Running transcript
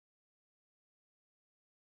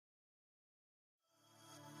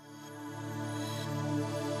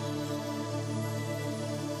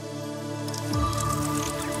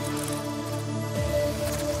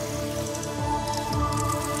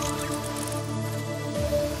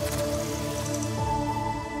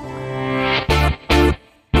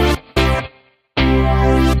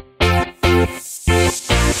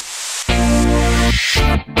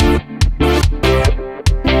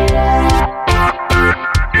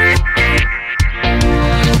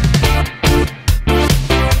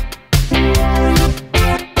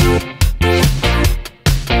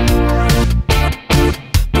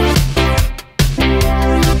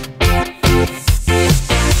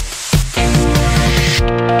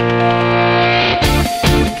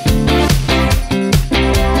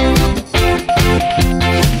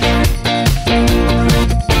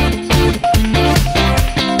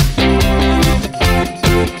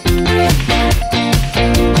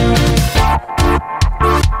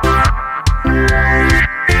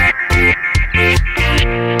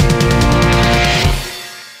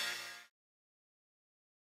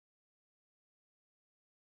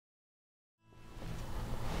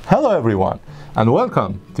Hello everyone, and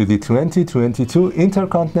welcome to the 2022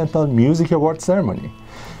 InterContinental Music Award ceremony.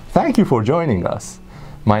 Thank you for joining us.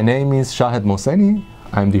 My name is Shahed Mohseni.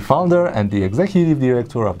 I'm the founder and the executive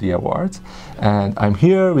director of the awards, and I'm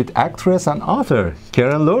here with actress and author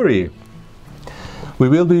Karen Lowry. We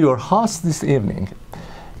will be your hosts this evening.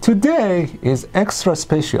 Today is extra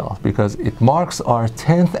special because it marks our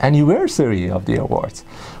 10th anniversary of the awards.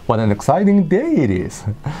 What an exciting day it is.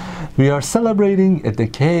 We are celebrating a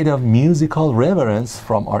decade of musical reverence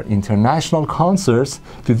from our international concerts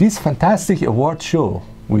to this fantastic award show,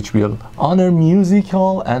 which will honor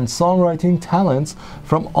musical and songwriting talents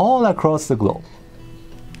from all across the globe.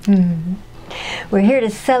 We're here to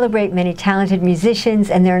celebrate many talented musicians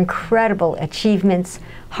and their incredible achievements,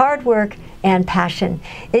 hard work, and passion.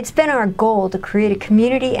 It's been our goal to create a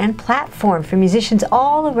community and platform for musicians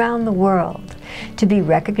all around the world to be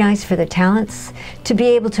recognized for their talents, to be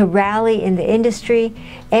able to rally in the industry,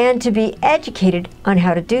 and to be educated on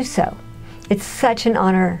how to do so. It's such an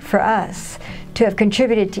honor for us to have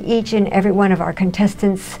contributed to each and every one of our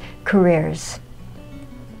contestants' careers.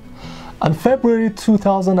 On February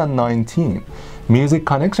 2019, Music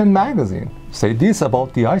Connection magazine said this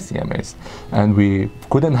about the ICMAs, and we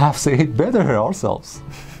couldn't have said it better ourselves.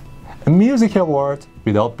 A music award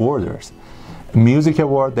without borders, a music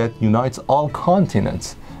award that unites all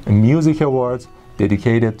continents, a music award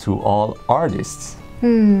dedicated to all artists.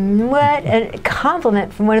 What a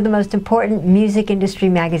compliment from one of the most important music industry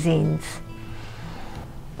magazines.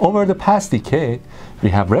 Over the past decade, we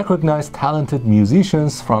have recognized talented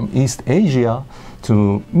musicians from East Asia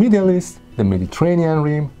to Middle East, the Mediterranean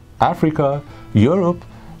Rim, Africa, Europe,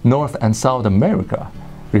 North and South America,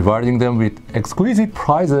 rewarding them with exquisite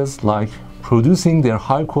prizes like producing their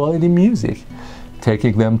high-quality music,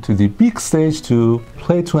 taking them to the big stage to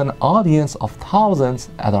play to an audience of thousands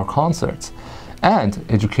at our concerts, and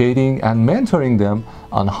educating and mentoring them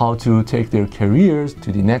on how to take their careers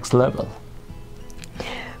to the next level.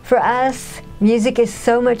 For us, music is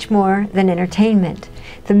so much more than entertainment.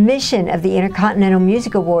 The mission of the InterContinental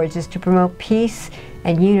Music Awards is to promote peace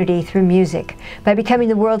and unity through music by becoming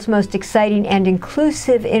the world's most exciting and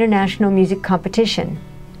inclusive international music competition.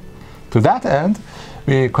 To that end,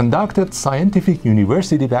 we conducted scientific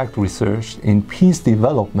university-backed research in peace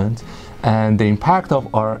development and the impact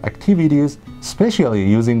of our activities, especially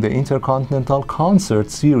using the InterContinental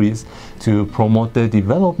Concert Series to promote the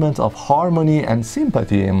development of harmony and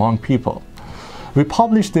sympathy among people. We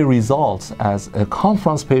published the results as a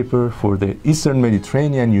conference paper for the Eastern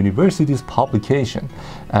Mediterranean University's publication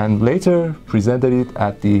and later presented it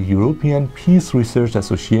at the European Peace Research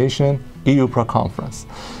Association EUPRA conference,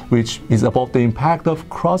 which is about the impact of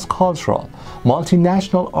cross-cultural,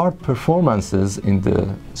 multinational art performances in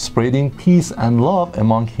the spreading peace and love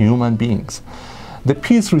among human beings. The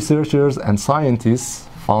peace researchers and scientists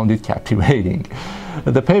found it captivating.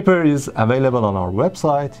 The paper is available on our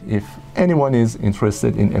website if anyone is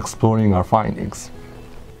interested in exploring our findings.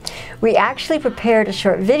 We actually prepared a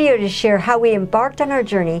short video to share how we embarked on our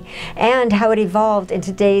journey and how it evolved in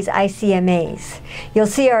today's ICMAs. You'll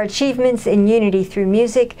see our achievements in unity through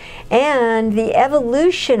music and the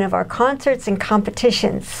evolution of our concerts and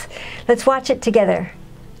competitions. Let's watch it together.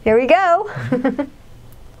 Here we go.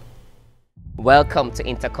 Welcome to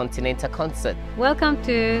InterContinental Concert. Welcome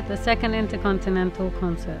to the second InterContinental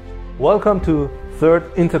Concert. Welcome to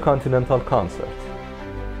third Intercontinental Concert.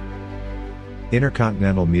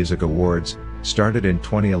 InterContinental Music Awards started in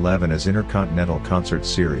 2011 as InterContinental Concert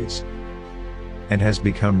Series and has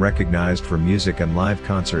become recognized for music and live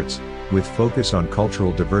concerts with focus on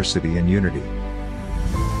cultural diversity and unity.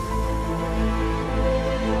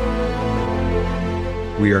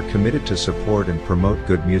 We are committed to support and promote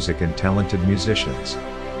good music and talented musicians.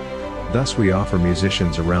 Thus we offer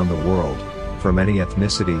musicians around the world, from any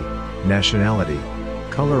ethnicity, nationality,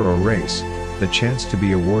 color or race, the chance to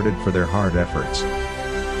be awarded for their hard efforts.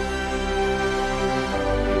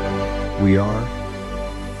 We are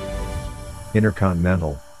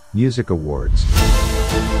InterContinental Music Awards.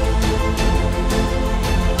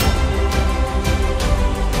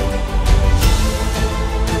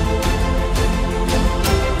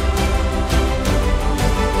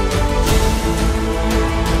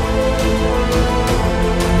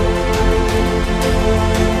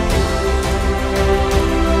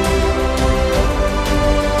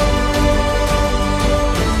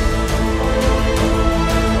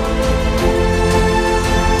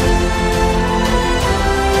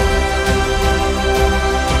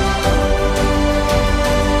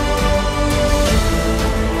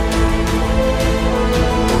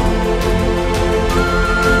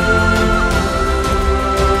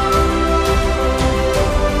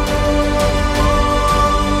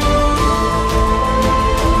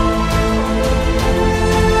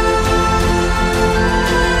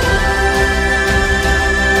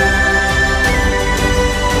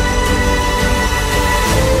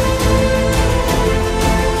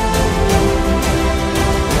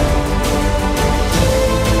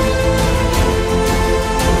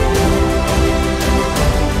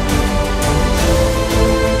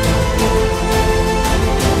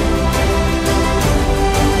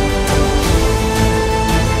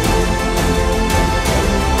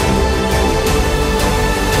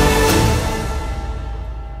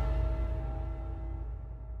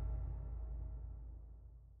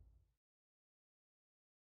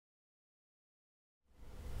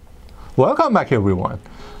 Welcome back, everyone.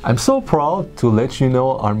 I'm so proud to let you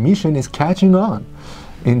know our mission is catching on.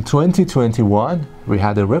 In 2021, we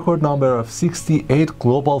had a record number of 68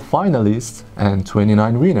 global finalists and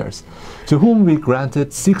 29 winners, to whom we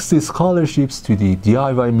granted 60 scholarships to the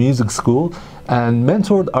DIY Music School and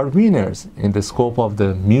mentored our winners in the scope of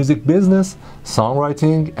the music business,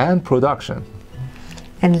 songwriting, and production.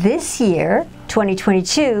 And this year,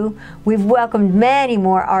 2022, we've welcomed many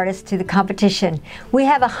more artists to the competition. We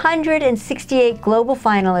have 168 global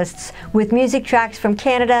finalists with music tracks from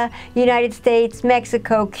Canada, United States,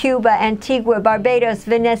 Mexico, Cuba, Antigua, Barbados,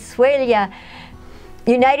 Venezuela,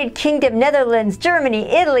 United Kingdom, Netherlands, Germany,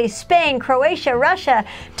 Italy, Spain, Croatia, Russia,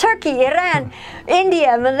 Turkey, Iran,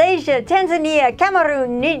 India, Malaysia, Tanzania,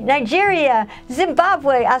 Cameroon, Nigeria,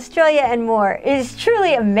 Zimbabwe, Australia, and more. It is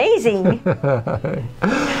truly amazing.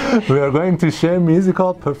 We are going to share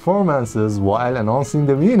musical performances while announcing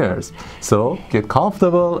the winners. So get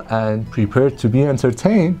comfortable and prepare to be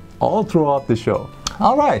entertained all throughout the show.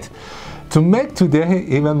 All right, to make today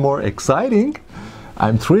even more exciting,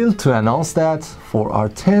 I'm thrilled to announce that for our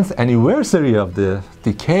 10th anniversary of the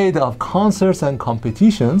decade of concerts and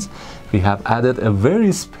competitions, we have added a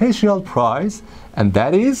very special prize, and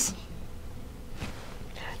that is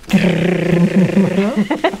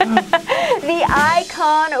the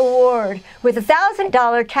Icon Award, with a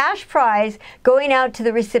 $1,000 cash prize going out to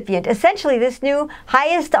the recipient. Essentially, this new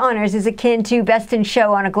highest honors is akin to Best in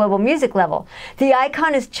Show on a global music level. The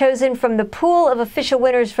Icon is chosen from the pool of official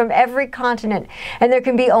winners from every continent, and there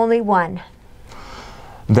can be only one.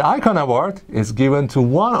 The Icon Award is given to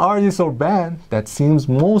one artist or band that seems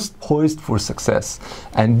most poised for success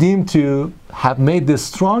and deemed to have made the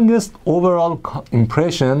strongest overall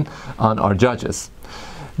impression on our judges.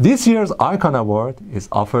 This year's Icon Award is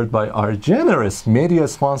offered by our generous media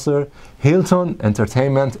sponsor, Hilton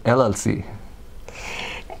Entertainment LLC.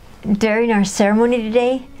 During our ceremony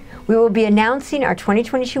today, we will be announcing our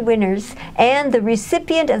 2022 winners and the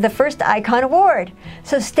recipient of the first Icon Award.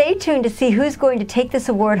 So stay tuned to see who's going to take this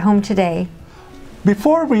award home today.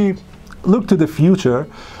 Before we look to the future,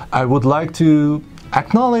 I would like to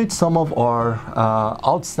acknowledge some of our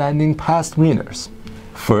outstanding past winners.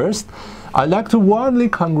 First, I'd like to warmly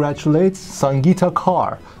congratulate Sangeeta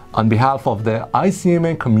Kaur on behalf of the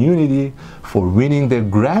ICMA community for winning the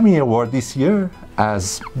Grammy Award this year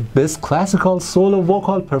as Best Classical Solo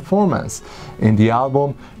Vocal Performance in the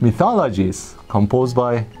album Mythologies, composed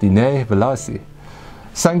by Dine Velasi.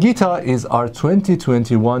 Sangeeta is our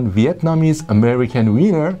 2021 Vietnamese American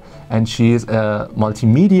winner, and she is a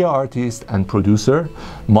multimedia artist and producer,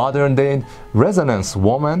 modern-day resonance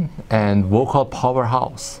woman, and vocal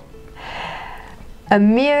powerhouse.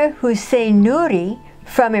 Amir Hussein Nouri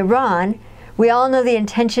from Iran. We all know the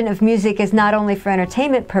intention of music is not only for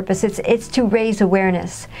entertainment purposes, it's to raise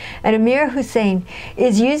awareness. And Amir Hussein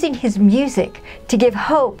is using his music to give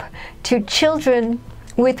hope to children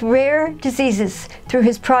with rare diseases through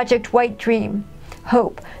his project White Dream.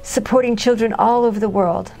 Hope, supporting children all over the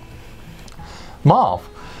world. Mauve,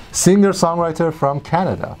 singer-songwriter from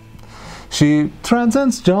Canada. She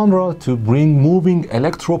transcends genre to bring moving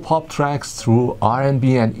electropop tracks through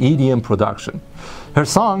R&B and EDM production. Her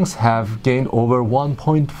songs have gained over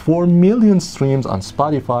 1.4 million streams on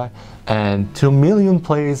Spotify and 2 million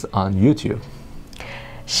plays on YouTube.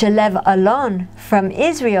 Shalev Alon from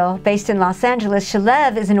Israel, based in Los Angeles.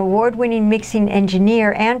 Shalev is an award-winning mixing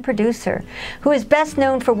engineer and producer who is best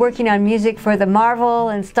known for working on music for the Marvel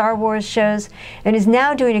and Star Wars shows and is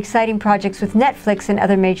now doing exciting projects with Netflix and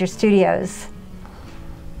other major studios.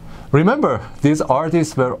 Remember, these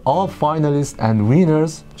artists were all finalists and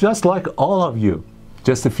winners just like all of you,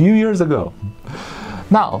 just a few years ago.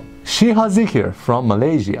 Now, Shiha Zikir from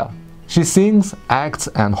Malaysia. She sings, acts,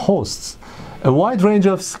 and hosts. A wide range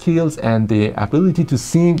of skills and the ability to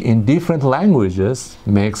sing in different languages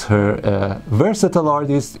makes her a versatile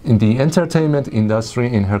artist in the entertainment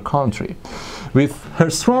industry in her country. With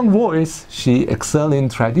her strong voice, she excels in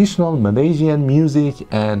traditional Malaysian music,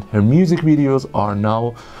 and her music videos are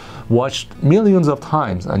now watched millions of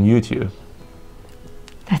times on YouTube.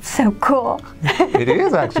 That's so cool. It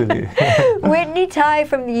is, actually. Whitney Tai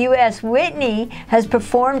from the U.S. Whitney has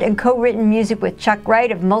performed and co-written music with Chuck Wright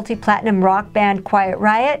of multi-platinum rock band Quiet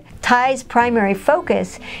Riot. Tai's primary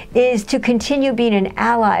focus is to continue being an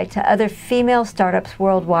ally to other female startups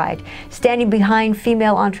worldwide, standing behind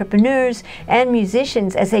female entrepreneurs and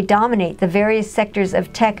musicians as they dominate the various sectors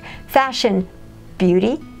of tech, fashion,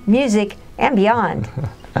 beauty, music, and beyond.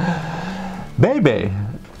 Bebe,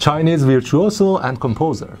 Chinese virtuoso and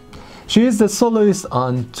composer. She is the soloist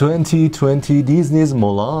on 2020 Disney's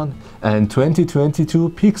Mulan and 2022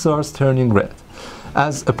 Pixar's Turning Red.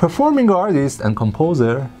 As a performing artist and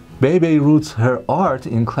composer, Bebe roots her art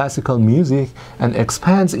in classical music and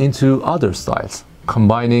expands into other styles,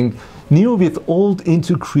 combining new with old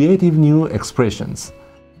into creative new expressions.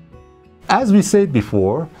 As we said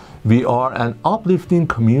before, we are an uplifting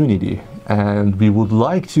community and we would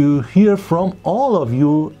like to hear from all of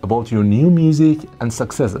you about your new music and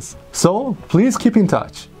successes. So please keep in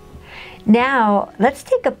touch. Now, let's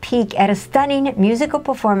take a peek at a stunning musical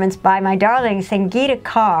performance by my darling Sangeeta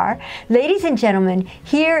Kaur. Ladies and gentlemen,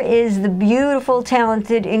 here is the beautiful,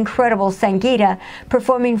 talented, incredible Sangeeta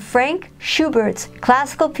performing Frank Schubert's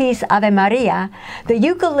classical piece Ave Maria. The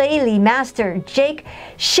ukulele master Jake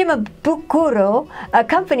Shimabukuro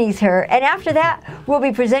accompanies her, and after that, we'll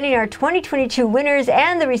be presenting our 2022 winners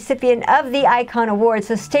and the recipient of the Icon Award,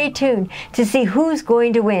 so stay tuned to see who's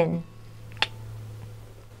going to win.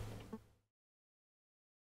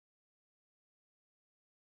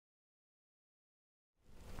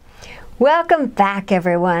 Welcome back,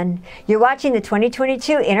 everyone. You're watching the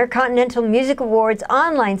 2022 InterContinental Music Awards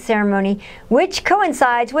online ceremony, which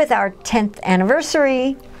coincides with our 10th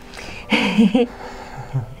anniversary. To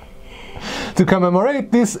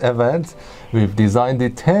commemorate this event, we've designed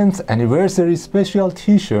the 10th anniversary special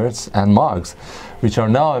t-shirts and mugs, which are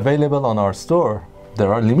now available on our store.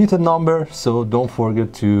 There are limited numbers, so don't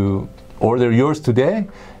forget to order yours today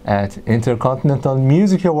at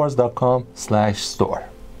intercontinentalmusicawards.com/store.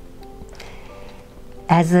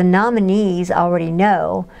 As the nominees already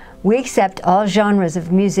know, we accept all genres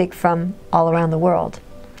of music from all around the world.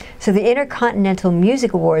 So the Intercontinental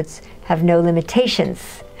Music Awards have no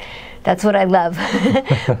limitations. That's what I love.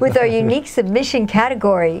 With our unique submission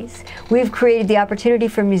categories, we've created the opportunity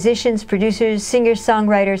for musicians, producers, singers,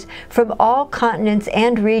 songwriters from all continents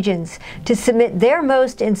and regions to submit their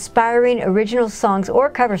most inspiring original songs or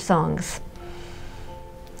cover songs.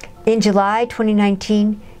 In July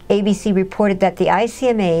 2019, ABC reported that the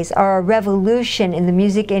ICMAs are a revolution in the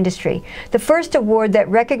music industry, the first award that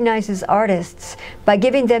recognizes artists by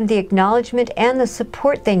giving them the acknowledgement and the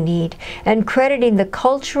support they need, and crediting the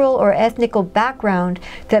cultural or ethnical background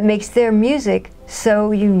that makes their music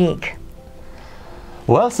so unique.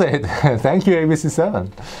 Well said. Thank you,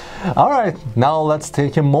 ABC7. All right, now let's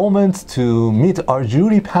take a moment to meet our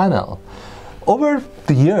jury panel. Over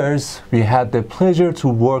the years, we had the pleasure to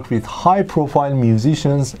work with high-profile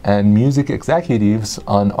musicians and music executives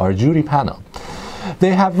on our jury panel.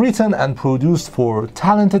 They have written and produced for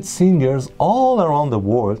talented singers all around the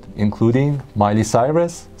world, including Miley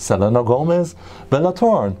Cyrus, Selena Gomez, Bella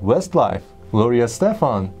Thorne, Westlife, Gloria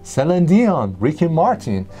Estefan, Celine Dion, Ricky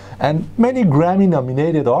Martin, and many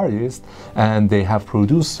Grammy-nominated artists, and they have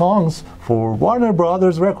produced songs for Warner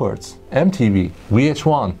Brothers Records, MTV,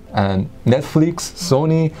 VH1, and Netflix,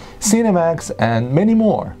 Sony, Cinemax, and many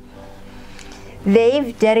more.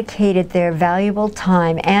 They've dedicated their valuable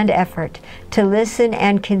time and effort to listen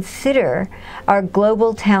and consider our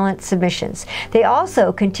global talent submissions. They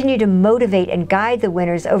also continue to motivate and guide the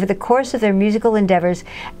winners over the course of their musical endeavors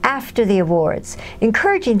after the awards,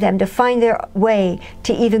 encouraging them to find their way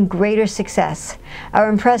to even greater success. Our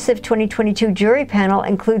impressive 2022 jury panel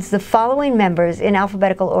includes the following members in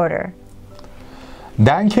alphabetical order: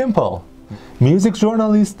 Dan Kimple, music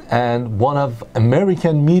journalist and one of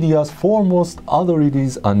American media's foremost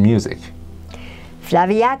authorities on music.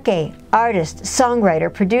 Flaviake, artist, songwriter,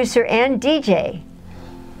 producer, and DJ.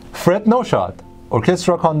 Fred Noshad,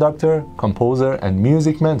 orchestra conductor, composer, and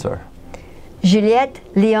music mentor. Juliette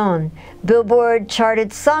Lyon, Billboard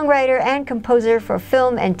charted songwriter and composer for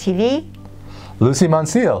film and TV. Lucy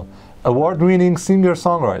Manciel, award-winning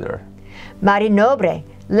singer-songwriter. Mari Nobre,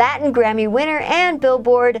 Latin Grammy winner and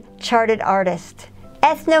Billboard charted artist.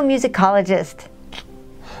 Ethnomusicologist.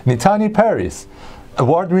 Nitani Paris,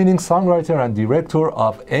 award-winning songwriter and director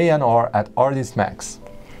of A&R at Artist Max.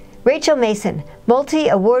 Rachel Mason,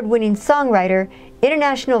 multi-award-winning songwriter,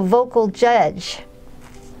 international vocal judge.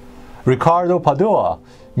 Ricardo Padua,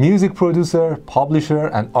 music producer, publisher,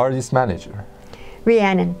 and artist manager.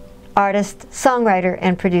 Rhiannon, artist, songwriter,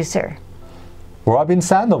 and producer. Robin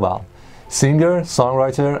Sandoval, singer,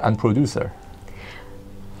 songwriter, and producer.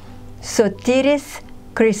 Sotiris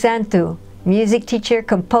Chrysanthou, music teacher,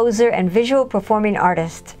 composer, and visual performing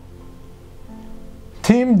artist.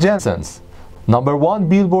 Tim Jensens, #1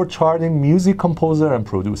 Billboard charting music composer and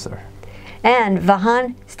producer. And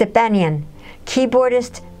Vahan Stepanian,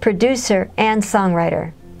 keyboardist, producer, and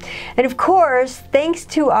songwriter. And of course, thanks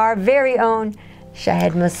to our very own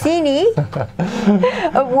Shahed Mohseni,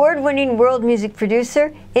 award-winning world music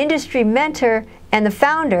producer, industry mentor, and the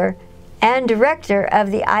founder and director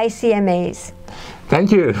of the ICMAs.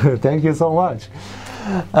 Thank you. Thank you so much.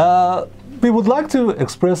 We would like to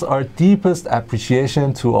express our deepest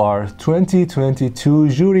appreciation to our 2022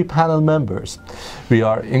 jury panel members. We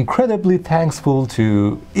are incredibly thankful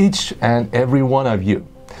to each and every one of you.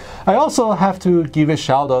 I also have to give a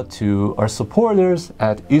shout out to our supporters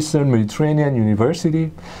at Eastern Mediterranean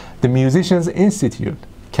University, the Musicians Institute,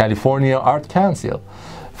 California Art Council,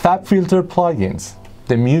 FabFilter Plugins,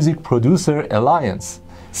 the Music Producer Alliance,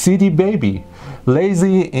 CD Baby,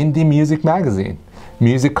 Lazy Indie Music Magazine,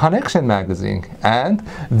 Music Connection Magazine, and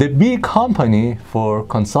the B Company for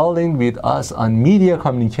consulting with us on media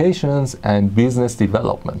communications and business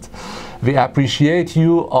development. We appreciate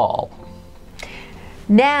you all.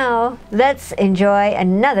 Now, let's enjoy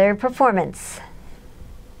another performance.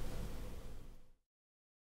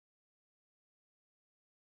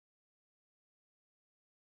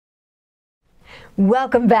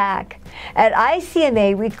 Welcome back. At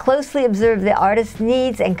ICMA, we closely observe the artist's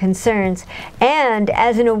needs and concerns, and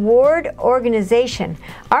as an award organization,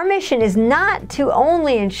 our mission is not to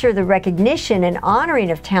only ensure the recognition and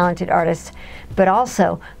honoring of talented artists, but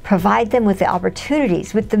also provide them with the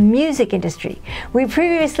opportunities with the music industry. We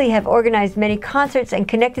previously have organized many concerts and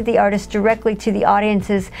connected the artists directly to the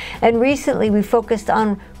audiences, and recently we focused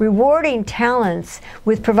on rewarding talents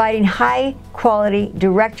with providing high-quality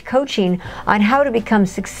direct coaching on how to become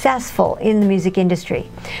successful in the music industry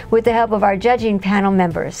with the help of our judging panel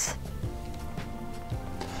members.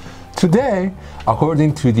 Today,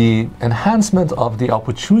 according to the enhancement of the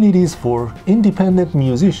opportunities for independent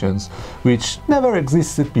musicians, which never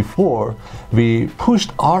existed before, we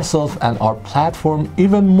pushed ourselves and our platform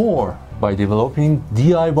even more by developing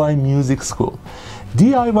DIY Music School.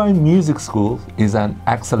 DIY Music School is an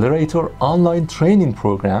accelerator online training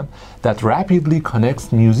program that rapidly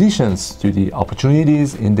connects musicians to the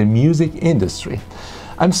opportunities in the music industry.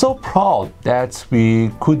 I'm so proud that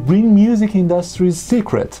we could bring music industry's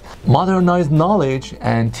secret, modernized knowledge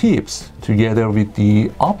and tips together with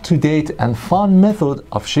the up-to-date and fun method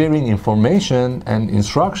of sharing information and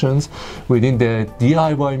instructions within the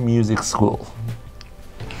DIY Music School.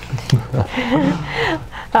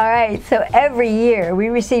 All right, so every year we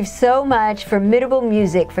receive so much formidable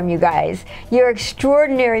music from you guys. You're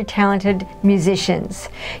extraordinary talented musicians.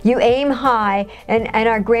 You aim high and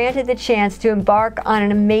are granted the chance to embark on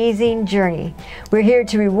an amazing journey. We're here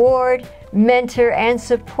to reward, mentor, and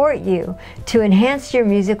support you to enhance your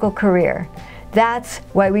musical career. That's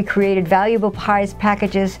why we created valuable prize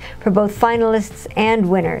packages for both finalists and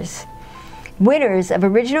winners. Winners of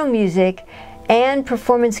original music and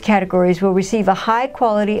performance categories will receive a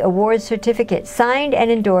high-quality award certificate signed and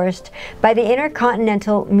endorsed by the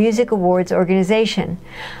InterContinental Music Awards organization,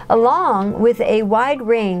 along with a wide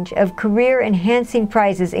range of career-enhancing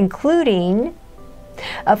prizes, including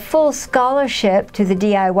a full scholarship to the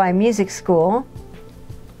DIY Music School,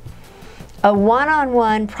 a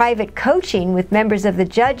one-on-one private coaching with members of the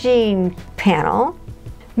judging panel,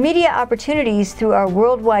 media opportunities through our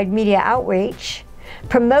worldwide media outreach,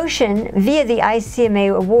 promotion via the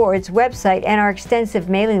ICMA Awards website and our extensive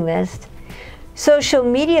mailing list, social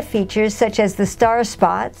media features such as the star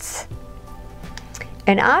spots,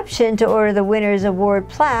 an option to order the winner's award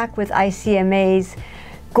plaque with ICMA's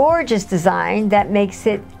gorgeous design that makes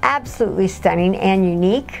it absolutely stunning and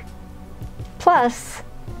unique, plus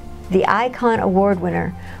the Icon Award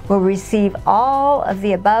winner will receive all of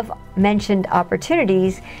the above mentioned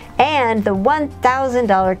opportunities and the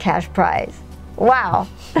 $1,000 cash prize. Wow!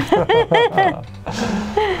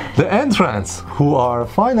 The entrants who are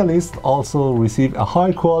finalists also receive a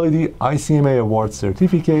high-quality ICMA award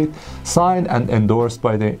certificate signed and endorsed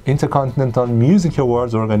by the InterContinental Music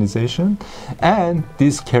Awards organization, and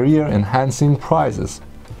these career-enhancing prizes: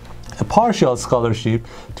 a partial scholarship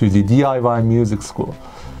to the DIY Music School,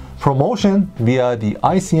 promotion via the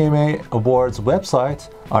ICMA Awards website,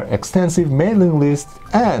 our extensive mailing list,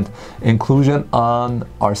 and inclusion on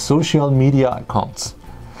our social media accounts.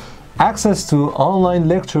 Access to online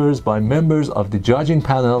lectures by members of the judging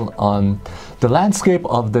panel on the landscape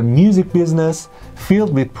of the music business,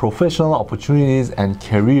 filled with professional opportunities and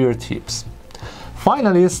career tips.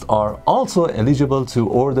 Finalists are also eligible to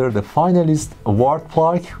order the finalist award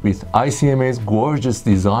plaque with ICMA's gorgeous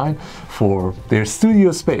design for their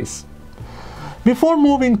studio space. Before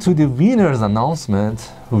moving to the winner's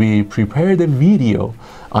announcement, we prepared a video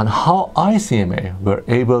on how ICMA were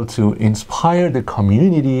able to inspire the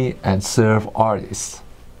community and serve artists.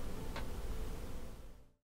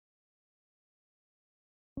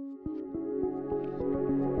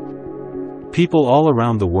 People all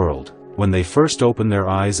around the world, when they first open their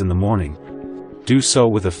eyes in the morning, do so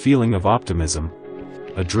with a feeling of optimism,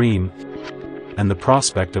 a dream, and the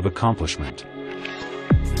prospect of accomplishment.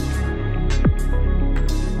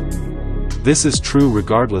 This is true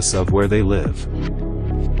regardless of where they live.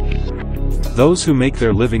 Those who make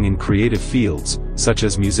their living in creative fields, such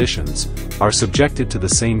as musicians, are subjected to the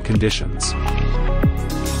same conditions.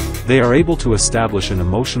 They are able to establish an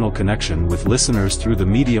emotional connection with listeners through the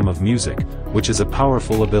medium of music, which is a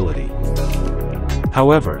powerful ability.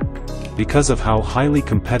 However, because of how highly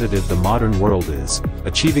competitive the modern world is,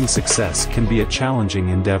 achieving success can be a challenging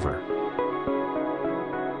endeavor.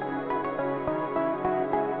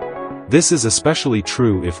 This is especially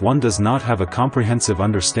true if one does not have a comprehensive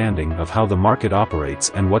understanding of how the market operates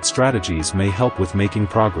and what strategies may help with making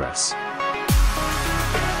progress.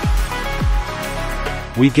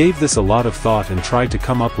 We gave this a lot of thought and tried to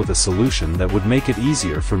come up with a solution that would make it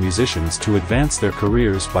easier for musicians to advance their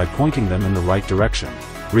careers by pointing them in the right direction,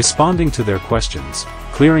 responding to their questions,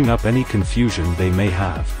 clearing up any confusion they may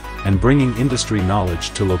have, and bringing industry knowledge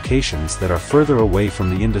to locations that are further away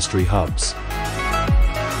from the industry hubs.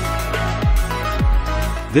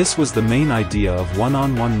 This was the main idea of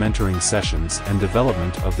one-on-one mentoring sessions and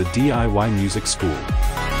development of the DIY Music School.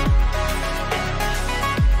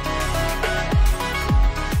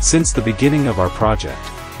 Since the beginning of our project,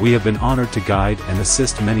 we have been honored to guide and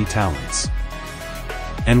assist many talents.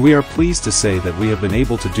 And we are pleased to say that we have been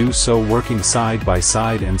able to do so working side by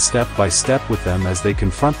side and step by step with them as they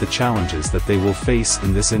confront the challenges that they will face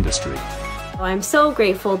in this industry. I'm so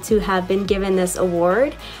grateful to have been given this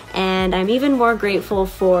award, and I'm even more grateful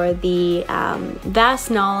for the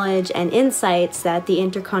vast knowledge and insights that the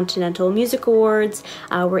InterContinental Music Awards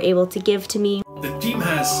were able to give to me. The team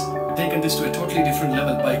has taken this to a totally different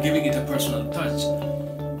level by giving it a personal touch,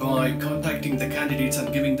 by contacting the candidates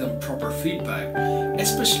and giving them proper feedback,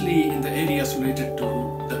 especially in the areas related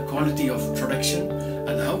to the quality of production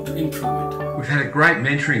and how to improve it. We've had a great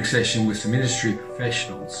mentoring session with some industry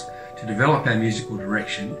professionals to develop our musical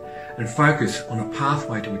direction and focus on a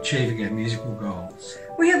pathway to achieving our musical goals.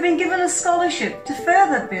 We have been given a scholarship to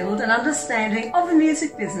further build an understanding of the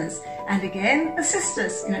music business and again assist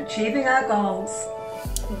us in achieving our goals.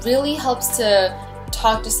 It really helps to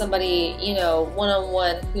talk to somebody,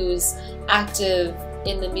 one-on-one who's active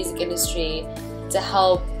in the music industry to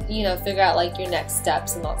help, figure out like your next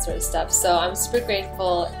steps and that sort of stuff. So I'm super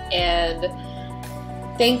grateful, and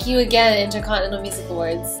thank you again, InterContinental Music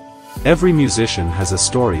Awards. Every musician has a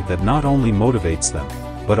story that not only motivates them,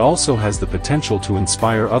 but also has the potential to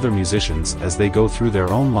inspire other musicians as they go through their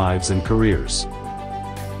own lives and careers.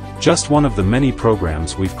 Just one of the many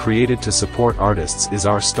programs we've created to support artists is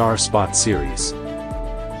our Star Spot series.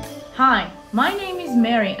 Hi, my name is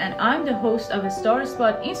Mary and I'm the host of a Star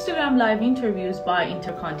Spot Instagram live interviews by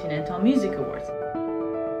InterContinental Music Awards.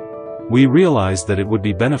 We realized that it would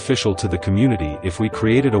be beneficial to the community if we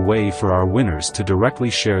created a way for our winners to directly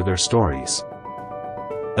share their stories.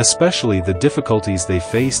 Especially the difficulties they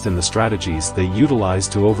faced and the strategies they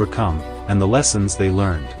utilized to overcome, and the lessons they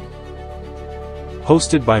learned.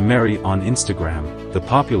 Hosted by Mary on Instagram, the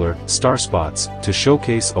popular Star Spots, to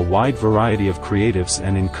showcase a wide variety of creatives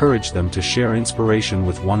and encourage them to share inspiration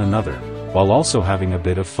with one another, while also having a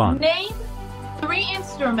bit of fun. Name 3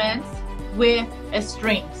 instruments with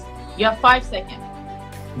strings. You have 5 seconds.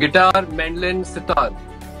 Guitar, mandolin, sitar.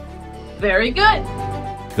 Very good.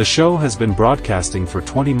 The show has been broadcasting for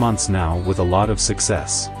 20 months now with a lot of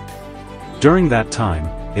success. During that time,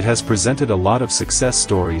 it has presented a lot of success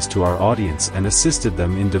stories to our audience and assisted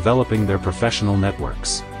them in developing their professional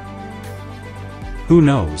networks. Who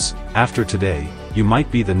knows, after today, you might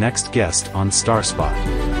be the next guest on Star Spot.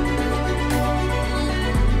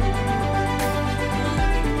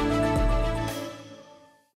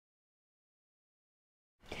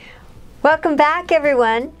 Welcome back,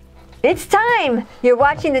 everyone. It's time! You're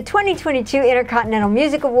watching the 2022 InterContinental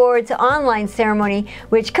Music Awards online ceremony,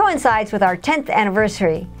 which coincides with our 10th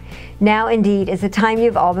anniversary. Now, indeed, is the time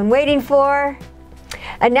you've all been waiting for.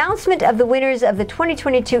 Announcement of the winners of the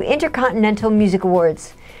 2022 InterContinental Music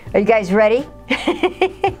Awards. Are you guys ready?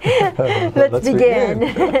 Let's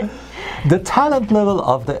begin. The talent level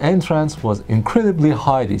of the entrants was incredibly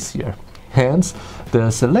high this year. Hence, the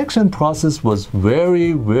selection process was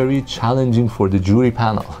very, very challenging for the jury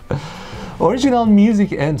panel. Original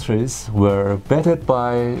music entries were vetted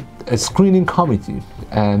by a screening committee,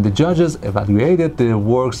 and the judges evaluated the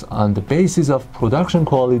works on the basis of production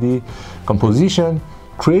quality, composition,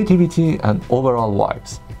 creativity, and overall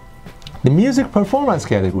vibes. The music performance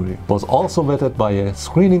category was also vetted by a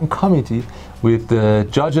screening committee, with the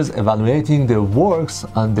judges evaluating the works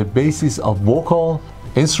on the basis of vocal,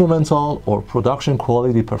 instrumental, or production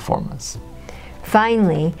quality performance.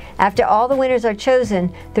 Finally, after all the winners are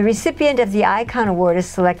chosen, the recipient of the Icon Award is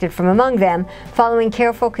selected from among them, following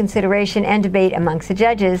careful consideration and debate amongst the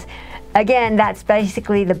judges. Again, that's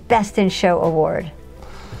basically the Best in Show award.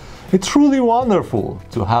 It's truly wonderful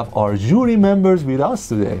to have our jury members with us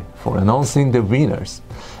today for announcing the winners.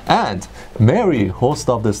 And Mary, host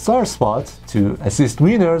of the Star Spot, to assist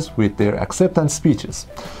winners with their acceptance speeches.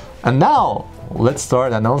 And now, let's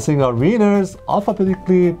start announcing our winners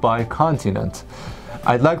alphabetically by continent.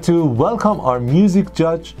 I'd like to welcome our music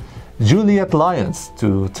judge, Juliet Lyons,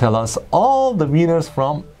 to tell us all the winners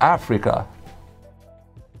from Africa.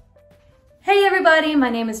 Hey everybody,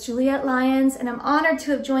 my name is Juliet Lyons and I'm honored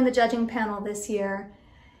to have joined the judging panel this year.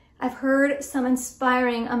 I've heard some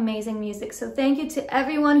inspiring, amazing music, so thank you to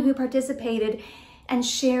everyone who participated and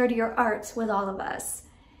shared your art with all of us.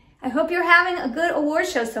 I hope you're having a good award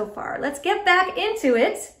show so far. Let's get back into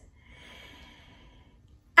it.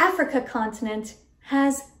 Africa continent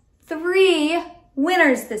has 3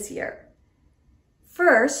 winners this year.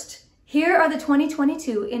 First, here are the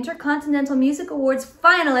 2022 InterContinental Music Awards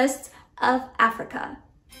finalists of Africa.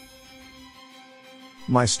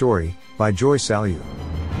 My Story, by Joy Saliu.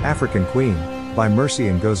 African Queen, by Mercy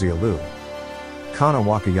Ngozi Alu. Kana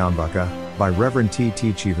Wakayambaka, by Reverend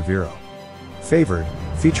T.T. Chivaviro. Favored,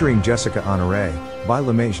 featuring Jessica Honoré, by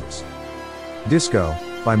Lemages. Disco,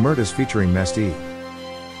 by Murtas featuring Mesti.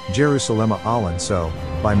 Jerusalema Alan So,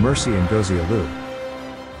 by Mercy Ngozi Alu.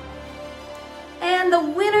 And the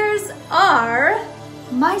winners are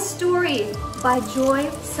My Story by Joy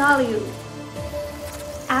Saliu,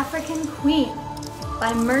 African Queen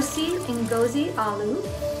by Mercy Ngozi Alu,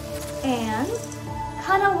 and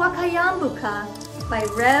Kana Wakayambuka by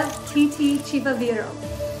Rev T.T. Chivaviro.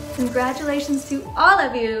 Congratulations to all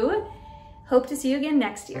of you. Hope to see you again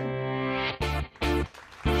next year.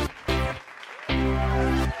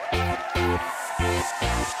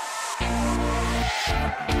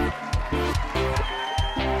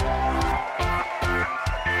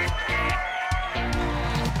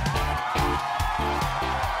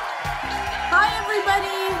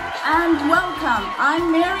 And welcome.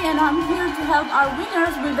 I'm Mary and I'm here to help our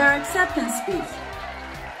winners with their acceptance speech.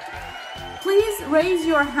 Please raise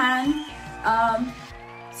your hand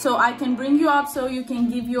so I can bring you up so you can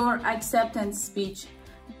give your acceptance speech.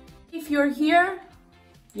 If you're here,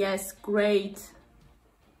 yes, great.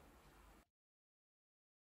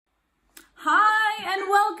 Hi and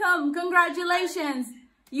welcome. Congratulations.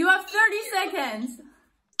 You have 30 seconds.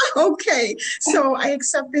 Okay, so I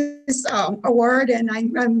accept this award and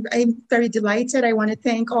I'm very delighted. I want to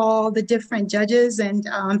thank all the different judges and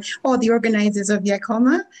all the organizers of the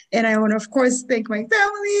ICMA. And I want to, of course, thank my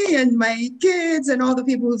family and my kids and all the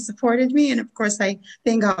people who supported me. And of course, I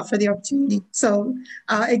thank God for the opportunity. So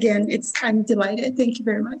again, I'm delighted. Thank you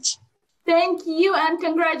very much. Thank you and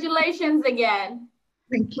congratulations again.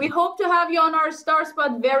 Thank you. We hope to have you on our Star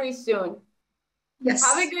Spot very soon. Yes.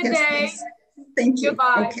 Have a good day. Yes. Thank you.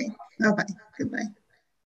 Goodbye. Okay. Bye-bye. Goodbye.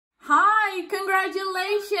 Hi,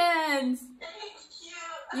 congratulations. Thank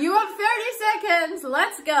you. You have 30 seconds.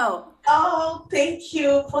 Let's go. Oh, thank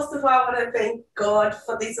you. First of all, I want to thank God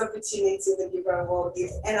for this opportunity to give our award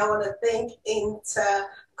gift. And I want to thank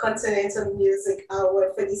InterContinental Music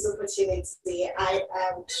Award for this opportunity. I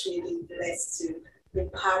am truly blessed to be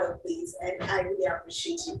part of this, and I really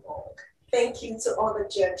appreciate you all. Thank you to all the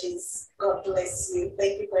judges. God bless you.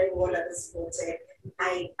 Thank you for everyone that has voted.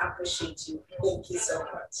 I appreciate you. Thank you so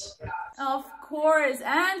much. Of course.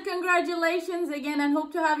 And congratulations again and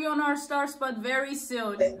hope to have you on our Star Spot very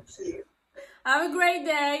soon. Thank you. Have a great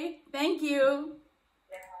day. Thank you.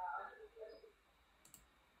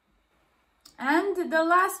 And the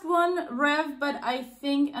last one, Rev, but I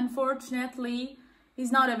think unfortunately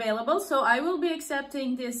he's not available, so I will be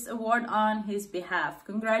accepting this award on his behalf.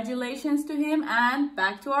 Congratulations to him and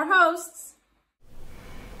back to our hosts.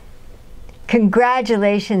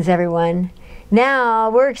 Congratulations, everyone. Now,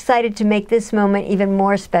 we're excited to make this moment even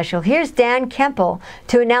more special. Here's Dan Kempel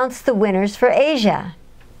to announce the winners for Asia.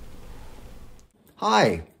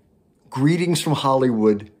 Hi, greetings from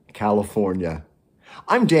Hollywood, California.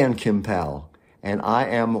 I'm Dan Kempel, and I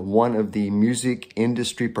am one of the music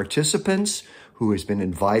industry participants who has been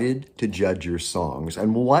invited to judge your songs.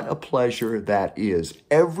 And what a pleasure that is.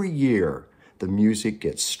 Every year, the music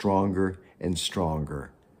gets stronger and stronger.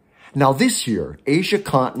 Now this year, Asia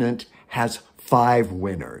Continent has 5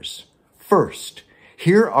 winners. First,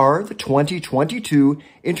 here are the 2022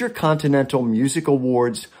 InterContinental Music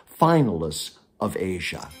Awards finalists of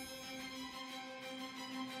Asia.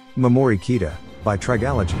 Memori Kita, by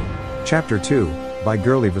Trigalogy. Chapter 2, by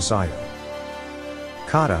Girly Vasayo.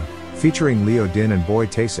 Kata, featuring Leo Din and Boy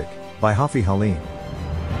Tasik, by Hafi Halim.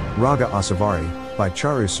 Raga Asavari, by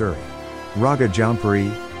Charu Suri. Raga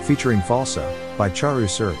Jampuri, featuring Falsa, by Charu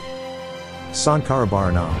Suri. Sankara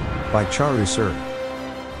Bharanam, by Charu Suri.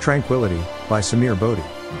 Tranquility, by Samir Bodhi.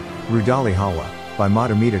 Rudali Hawa, by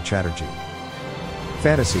Madhumita Chatterjee.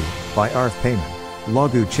 Fantasy, by Arif Payman.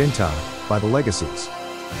 Lagu Chinta, by The Legacies.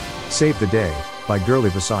 Save the Day, by Gurli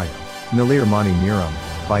Vasayo. Nalir Mani Niram,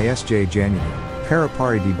 by S.J. January.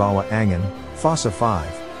 Parapari Di Bawa Angan, Fasa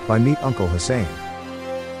 5, by Meet Uncle Hussein.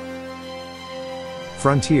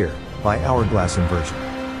 Frontier, by Hourglass Inversion.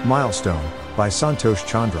 Milestone, by Santosh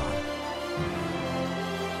Chandran.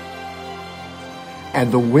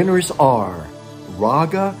 And the winners are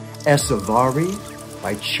Raga Esavari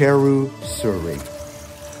by Charu Suri.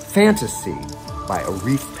 Fantasy by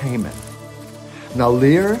Arif Payman.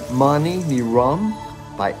 Nalir Mani Niram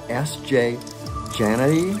by S.J.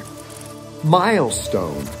 Janani.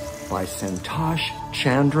 Milestone by Santosh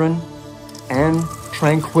Chandran. And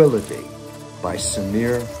Tranquility by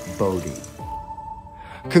Samir Bodhi.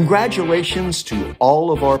 Congratulations to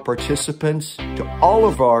all of our participants, to all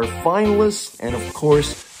of our finalists, and of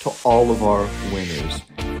course, to all of our winners.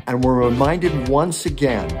 And we're reminded once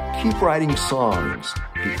again, keep writing songs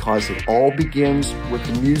because it all begins with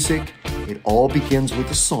the music, it all begins with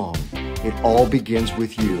the song, it all begins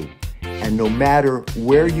with you. And no matter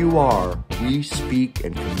where you are, we speak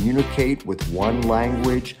and communicate with one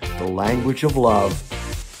language, the language of love,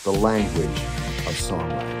 the language of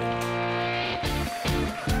songwriting.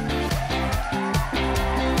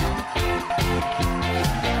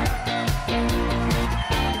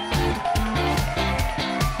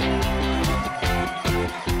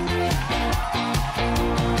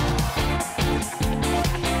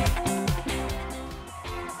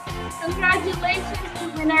 Congratulations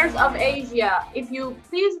to winners of Asia. If you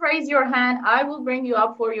please raise your hand, I will bring you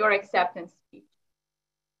up for your acceptance speech.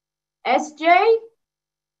 SJ,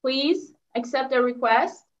 please accept the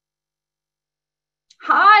request.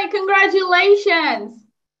 Hi, congratulations.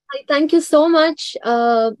 Hi, thank you so much.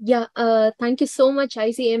 Thank you so much,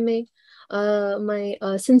 ICMA.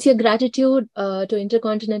 My sincere gratitude to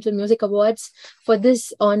InterContinental Music Awards for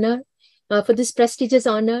this honor, for this prestigious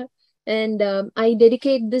honor. And I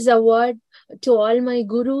dedicate this award to all my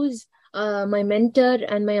gurus, my mentor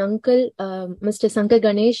and my uncle, Mr. Sankar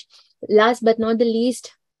Ganesh. Last but not the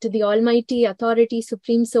least, to the Almighty Authority,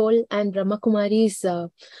 Supreme Soul and Brahma Kumari's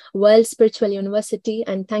World Spiritual University.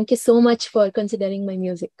 And thank you so much for considering my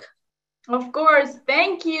music. Of course.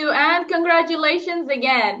 Thank you. And congratulations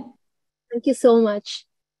again. Thank you so much.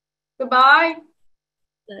 Goodbye.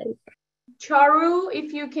 Bye. Charu,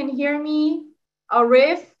 if you can hear me.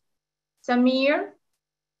 Arif, Samir,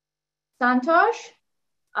 Santosh,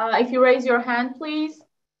 if you raise your hand, please,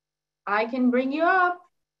 I can bring you up.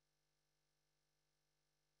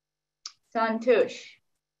 Santosh.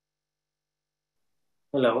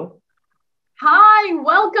 Hello. Hi,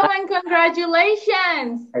 welcome and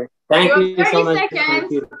congratulations. Thank you 30 so much. seconds.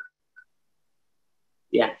 Thank you.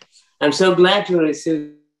 Yeah, I'm so glad to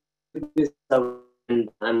receive this award,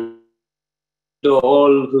 and to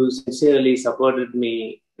all who sincerely supported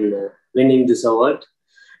me in winning this award.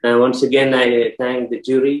 And once again, I thank the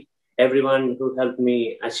jury, everyone who helped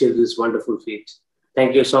me achieve this wonderful feat.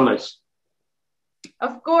 Thank you so much.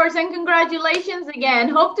 Of course, and congratulations again.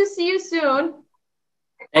 Hope to see you soon.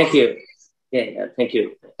 Thank you. Yeah, thank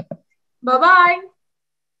you. Bye-bye.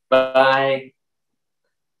 Bye.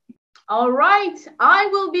 All right, I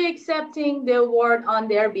will be accepting the award on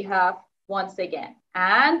their behalf once again.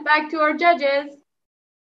 And back to our judges.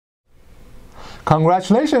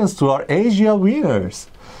 Congratulations to our Asia winners.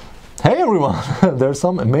 Hey everyone, there's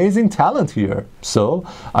some amazing talent here. So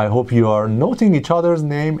I hope you are noting each other's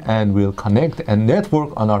name and will connect and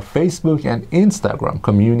network on our Facebook and Instagram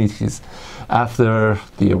communities after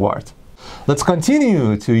the award. Let's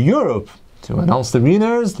continue to Europe to announce the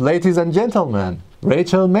winners. Ladies and gentlemen,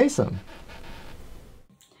 Rachel Mason.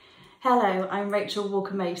 Hello, I'm Rachel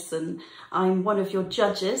Walker-Mason. I'm one of your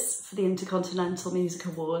judges for the InterContinental Music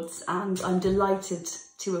Awards, and I'm delighted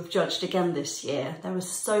to have judged again this year. There was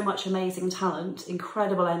so much amazing talent,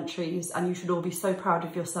 incredible entries, and you should all be so proud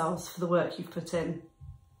of yourselves for the work you've put in.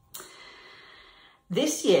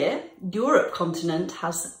 This year, Europe continent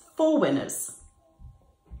has 4 winners.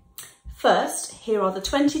 First, here are the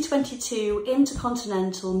 2022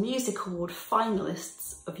 InterContinental Music Award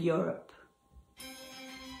finalists of Europe.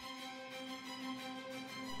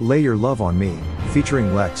 Lay Your Love on Me,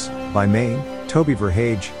 featuring Lex, by Maine, Toby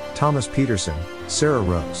Verhage, Thomas Peterson, Sarah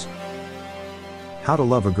Rose. How to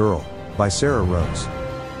Love a Girl, by Sarah Rose.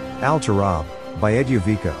 Al Tarab, by Edu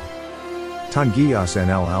Vico. Tanguillas en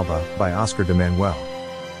el Alba, by Oscar de Manuel.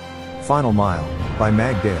 Final Mile, by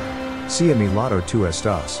Magdale. Si mi lado tu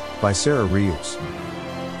estás, by Sarah Rios.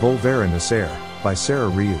 Volver a nacer, by Sarah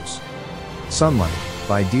Rios. Sunlight,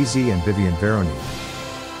 by DZ and Vivian Veronique.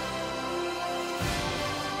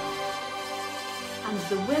 And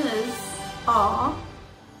the winners are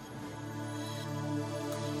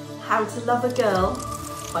How to Love a Girl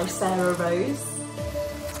by Sarah Rose,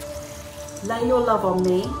 Lay Your Love on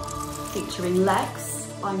Me featuring Lex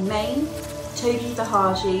by Maine, Toby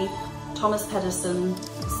Bahaji, Thomas Pedersen,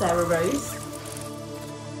 Sarah Rose,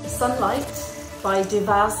 Sunlight by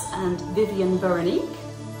Devas and Vivian Veronique,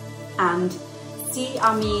 and Si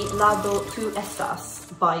a mi lado tu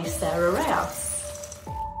estás by Sarah Reyes.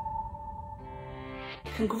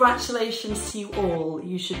 Congratulations to you all.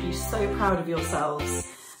 You should be so proud of yourselves.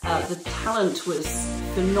 The talent was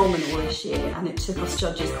phenomenal this year, and it took us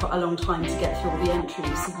judges quite a long time to get through all the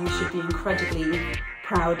entries, so you should be incredibly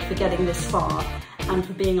proud for getting this far and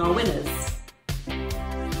for being our winners.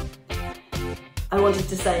 I wanted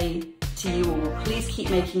to say to you all, please keep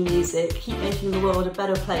making music, keep making the world a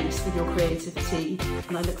better place with your creativity,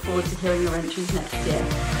 and I look forward to hearing your entries next year.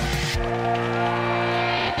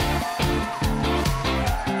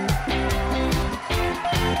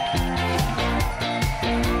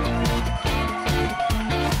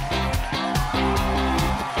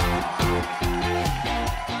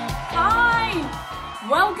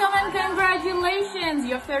 Welcome and congratulations!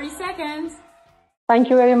 You have 30 seconds. Thank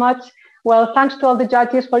you very much. Well, thanks to all the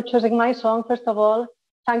judges for choosing my song, first of all.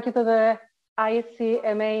 Thank you to the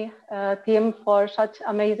ICMA team for such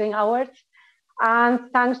amazing awards.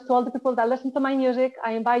 And thanks to all the people that listen to my music.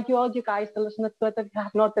 I invite you all, you guys, to listen to it if you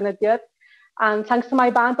have not done it yet. And thanks to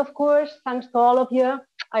my band, of course. Thanks to all of you.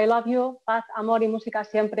 I love you. Paz, amor y música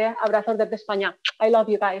siempre. Abrazos desde España. I love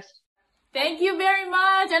you guys. Thank you very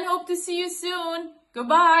much and hope to see you soon.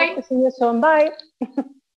 Goodbye. Hope to see you soon. Bye.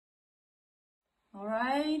 All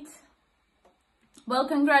right. Well,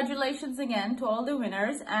 congratulations again to all the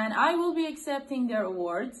winners, and I will be accepting their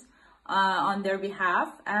awards on their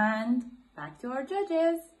behalf. And back to our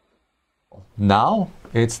judges. Now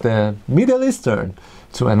it's the Middle Eastern.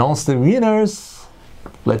 To announce the winners,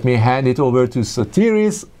 let me hand it over to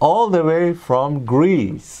Sotiris, all the way from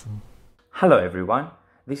Greece. Hello everyone,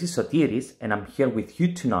 this is Sotiris and I'm here with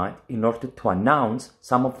you tonight in order to announce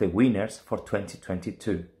some of the winners for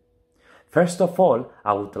 2022. First of all,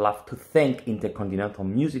 I would love to thank InterContinental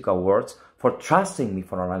Music Awards for trusting me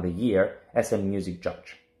for another year as a music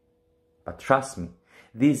judge. But trust me,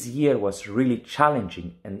 this year was really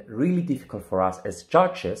challenging and really difficult for us as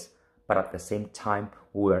judges, but at the same time,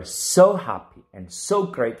 we are so happy and so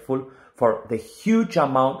grateful for the huge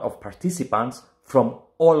amount of participants from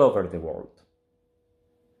all over the world.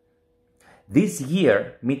 This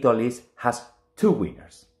year, Middle East has two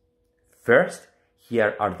winners. First,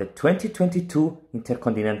 here are the 2022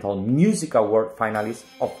 InterContinental Music Award finalists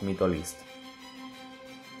of Middle East.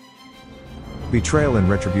 Betrayal and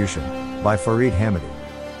Retribution, by Farid Hamidi.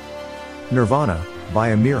 Nirvana, by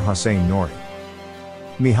Amir Hossein Nouri.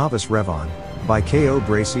 Mihavas Revan, by K.O.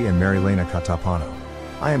 Bracy and Marilena Catapano.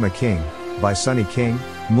 I Am a King, by Sonny King,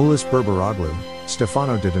 Mulis Berberoglu,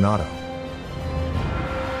 Stefano Di Donato.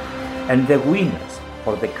 And the winners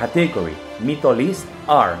for the category Middle East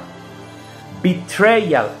are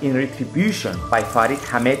Betrayal in Retribution by Farid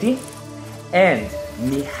Hamidi and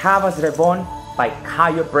Mihavas Revan by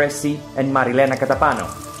K.O. Bracy and Marilena Catapano.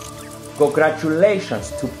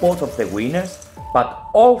 Congratulations to both of the winners, but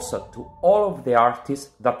also to all of the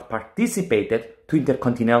artists that participated to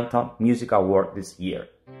InterContinental Music Award this year.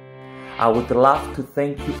 I would love to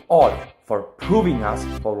thank you all for proving us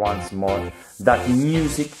for once more that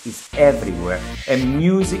music is everywhere and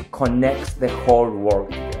music connects the whole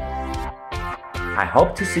world together. I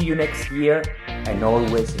hope to see you next year, and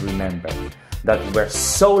always remember that we're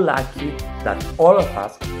so lucky that all of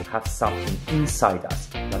us have something inside us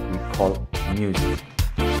that we call music.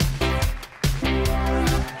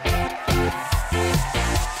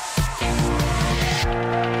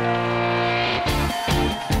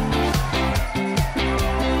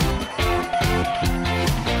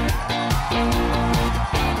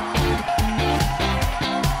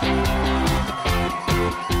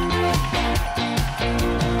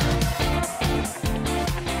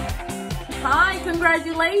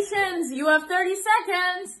 Congratulations! You have 30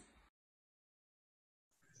 seconds.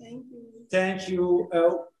 Thank you. Thank you.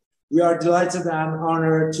 We are delighted and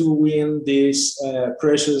honored to win this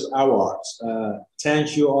precious award.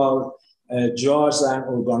 Thank you all, judges and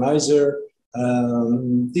organizer.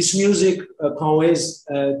 This music conveys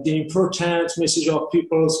the important message of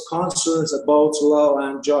people's concerns about love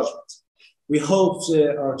and judgment. We hope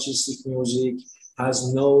the artistic music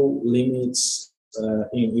has no limits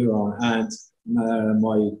in Iran. And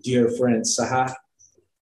my dear friend Sahar.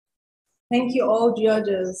 Thank you all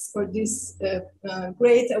judges for this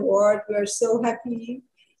great award. We are so happy.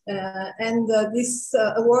 This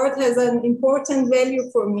award has an important value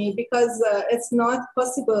for me because it's not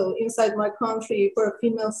possible inside my country for a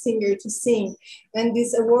female singer to sing. And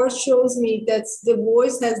this award shows me that the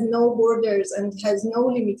voice has no borders and has no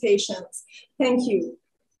limitations. Thank you.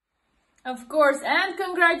 Of course, and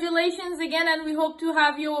congratulations again, and we hope to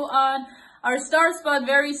have you on our star spot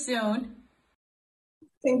very soon.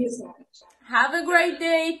 Thank you so much. Have a great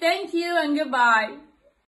day. Thank you and goodbye.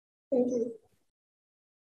 Thank you.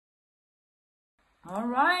 All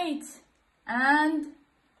right. And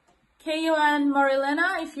Keo and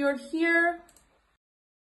Marilena, if you're here.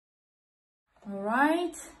 All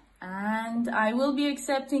right. And I will be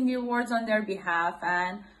accepting the awards on their behalf,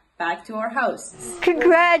 and back to our hosts.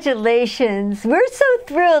 Congratulations. We're so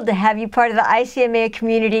thrilled to have you part of the ICMA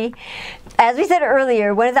community. As we said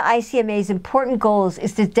earlier, one of the ICMA's important goals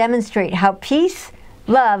is to demonstrate how peace,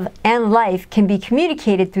 love, and life can be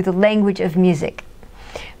communicated through the language of music.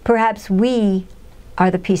 Perhaps we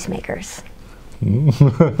are the peacemakers.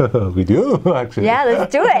 We do, actually. Yeah,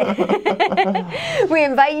 let's do it. We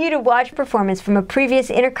invite you to watch performance from a previous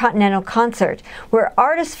InterContinental concert where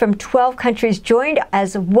artists from 12 countries joined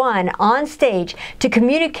as one on stage to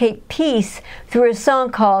communicate peace through a song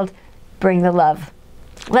called Bring the Love.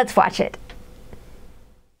 Let's watch it.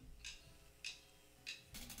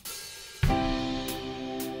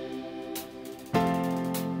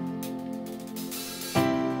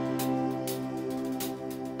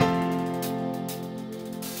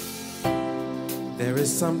 There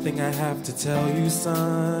is something I have to tell you,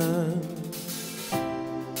 son.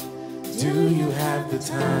 Do you have the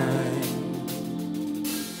time?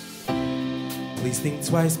 Please think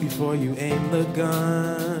twice before you aim the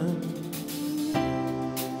gun.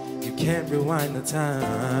 You can't rewind the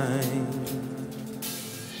time.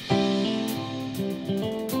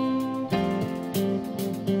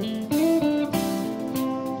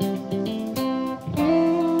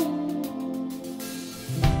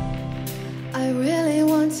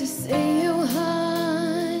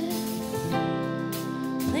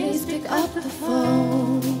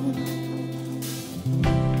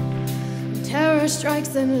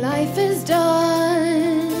 Strikes and life is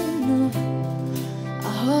done.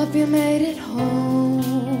 I hope you made it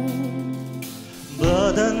home.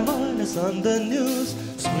 Blood and violence on the news,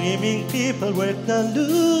 screaming people break the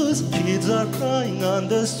loose. Kids are crying on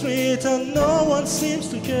the street and no one seems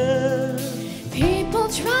to care. People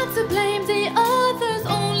try to blame the others,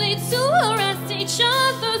 only to harass each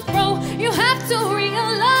other's. Bro, you have to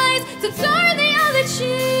realize to turn the other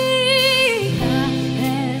cheek. Love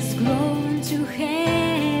has grown to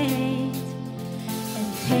hate,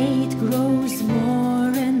 and hate grows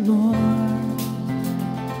more and more.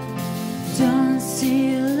 Don't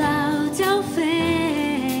seal out our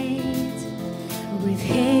fate. With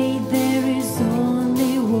hate there is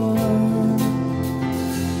only war.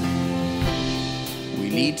 We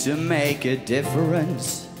need to make a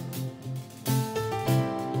difference.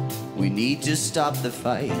 We need to stop the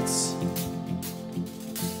fights.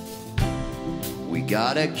 We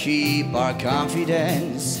gotta keep our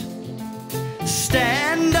confidence.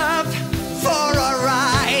 Stand up for our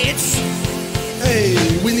rights. Hey,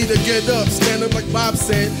 we need to get up, stand up like Bob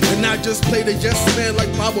said, and not just play the yes man like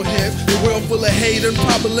bobbleheads. The world full of hate and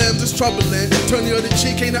problems is troubling. Turn the other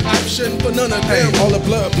cheek ain't an option for none of them. All the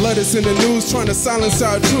blood is in the news, trying to silence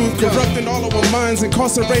our truth, corrupting all of our minds,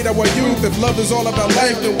 incarcerate our youth. If love is all about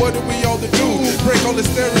life, then what do we all to do? Break all the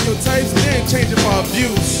stereotypes, then change up our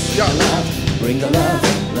views. Bring the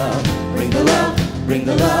love, love, bring the love, bring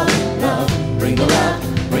the love, love, bring the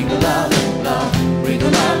love, bring the love, love, bring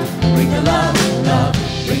the love, bring the love, love,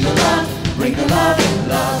 bring the love, bring the love,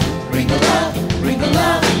 love, bring the love, bring the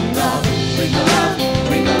love, love, bring the love,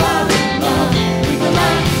 bring the love, love, bring the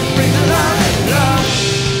love, bring the love, love.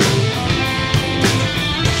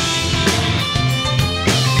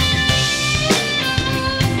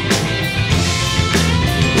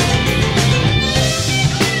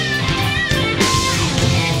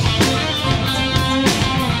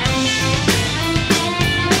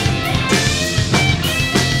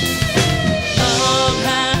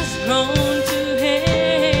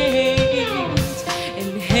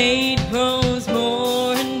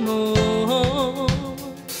 More and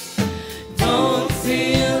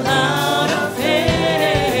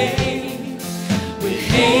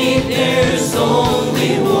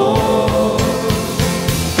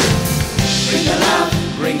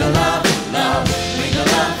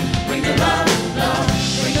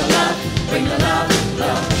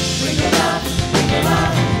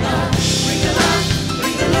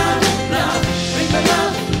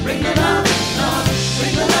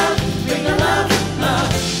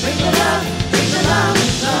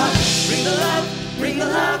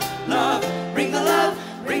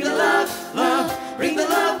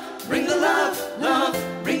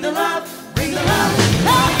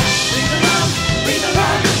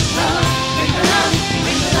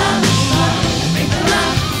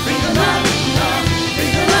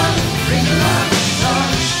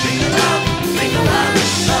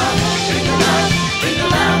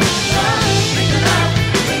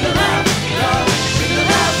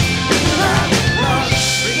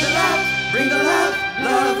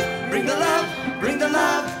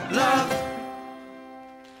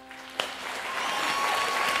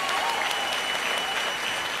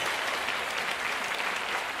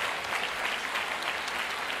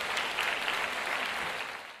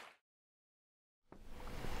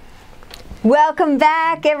Welcome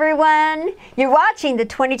back, everyone. You're watching the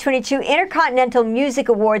 2022 InterContinental Music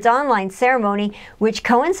Awards online ceremony, which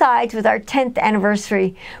coincides with our 10th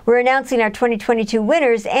anniversary. We're announcing our 2022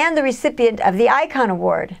 winners and the recipient of the Icon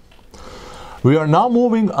Award. We are now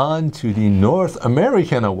moving on to the North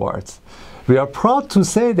American Awards. We are proud to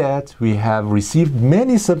say that we have received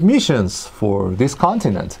many submissions for this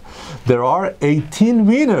continent. There are 18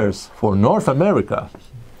 winners for North America.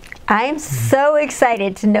 I am so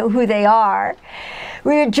excited to know who they are.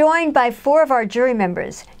 We are joined by 4 of our jury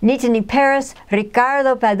members, Nitani Paris,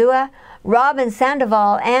 Ricardo Padua, Robin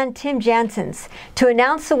Sandoval, and Tim Janssens, to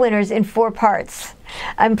announce the winners in 4 parts.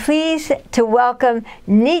 I'm pleased to welcome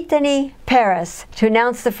Nitani Paris to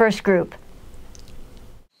announce the first group.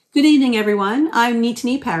 Good evening, everyone. I'm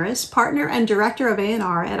Nitani Paris, partner and director of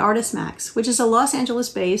A&R at Artist Max, which is a Los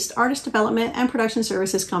Angeles-based artist development and production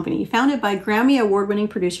services company founded by Grammy award-winning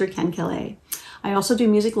producer Ken Calais. I also do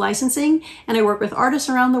music licensing, and I work with artists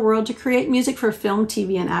around the world to create music for film,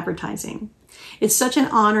 TV, and advertising. It's such an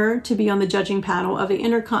honor to be on the judging panel of the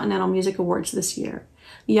InterContinental Music Awards this year.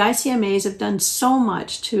 The ICMAs have done so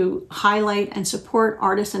much to highlight and support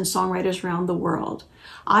artists and songwriters around the world.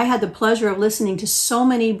 I had the pleasure of listening to so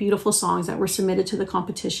many beautiful songs that were submitted to the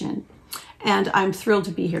competition, and I'm thrilled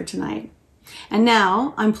to be here tonight. And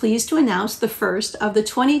now I'm pleased to announce the first of the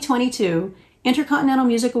 2022 InterContinental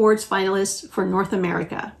Music Awards finalists for North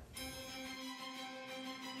America.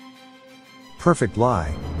 Perfect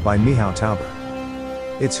Lie, by Michał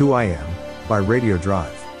Tauber. It's Who I Am, by Radio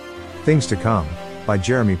Drive. Things to Come, by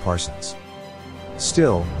Jeremy Parsons.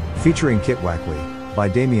 Still, featuring Kit Wackley, by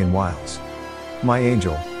Damian Wiles. My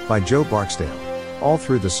Angel, by Joe Barksdale. All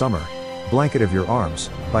Through the Summer, Blanket of Your Arms,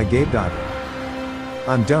 by Gabe Diver.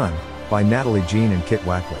 I'm Done, by Natalie Jean and Kit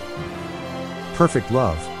Wackley. Perfect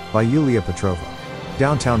Love, by Yulia Petrova.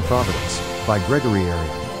 Downtown Providence, by Gregory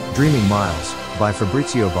Arian. Dreaming Miles, by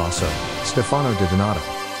Fabrizio Basso, Stefano Di Donato.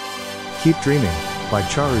 Keep Dreaming, by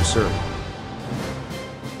Charu Suri.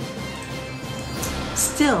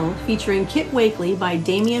 Still, featuring Kit Wakely by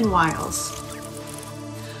Damian Wiles.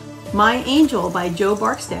 My Angel by Joe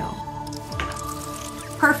Barksdale.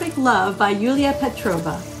 Perfect Love by Yulia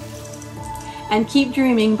Petrova. And Keep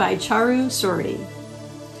Dreaming by Charu Suri.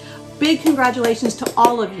 Big congratulations to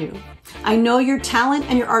all of you. I know your talent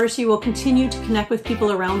and your artistry will continue to connect with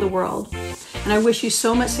people around the world. And I wish you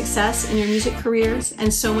so much success in your music careers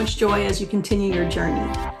and so much joy as you continue your journey.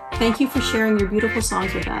 Thank you for sharing your beautiful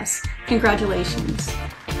songs with us. Congratulations.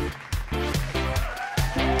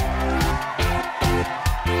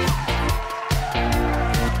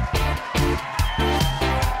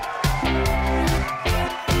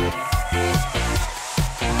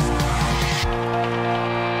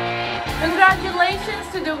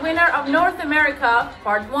 Congratulations to the winner of North America,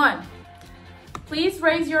 Part 1. Please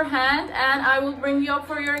raise your hand and I will bring you up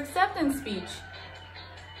for your acceptance speech.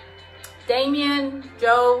 Damien,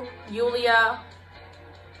 Joe, Yulia,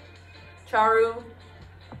 Charu.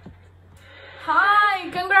 Hi,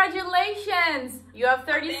 congratulations! You have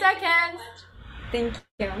 30 seconds. Thank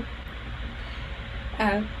you.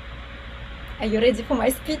 Are you ready for my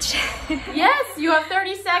speech? Yes, you have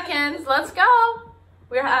 30 seconds. Let's go.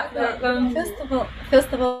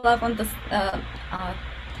 First of all, I want to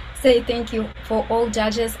say thank you for all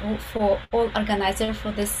judges, for all organizers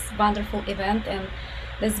for this wonderful event, and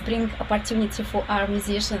let's bring opportunity for our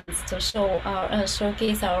musicians to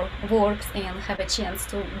showcase our works and have a chance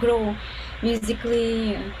to grow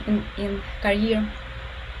musically in career.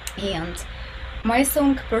 And my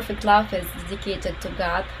song Perfect Love is dedicated to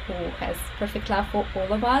God, who has perfect love for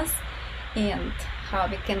all of us, and how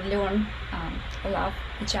we can learn love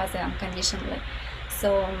each other unconditionally.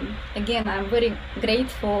 So again, I'm very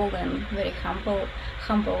grateful and very humble,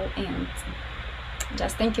 and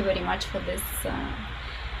just thank you very much for this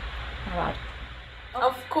award.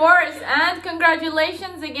 Of course, and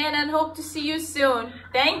congratulations again, and hope to see you soon.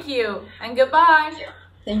 Thank you, and goodbye.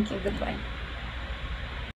 Thank you, goodbye.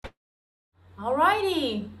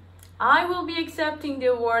 Alrighty, I will be accepting the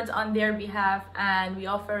awards on their behalf, and we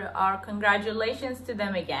offer our congratulations to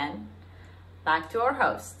them again. Back to our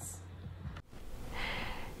hosts.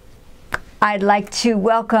 I'd like to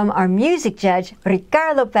welcome our music judge,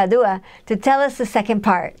 Ricardo Padua, to tell us the second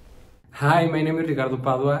part. Hi, my name is Ricardo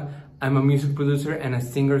Padua. I'm a music producer and a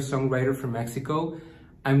singer-songwriter from Mexico.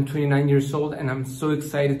 I'm 29 years old and I'm so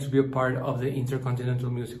excited to be a part of the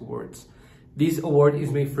InterContinental Music Awards. This award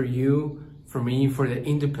is made for you, for me, for the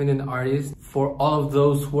independent artists, for all of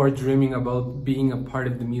those who are dreaming about being a part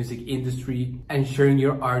of the music industry and sharing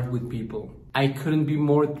your art with people. I couldn't be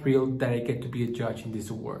more thrilled that I get to be a judge in these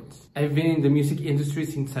awards. I've been in the music industry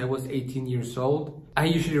since I was 18 years old. I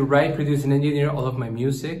usually write, produce, and engineer all of my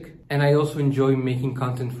music. And I also enjoy making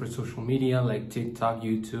content for social media like TikTok,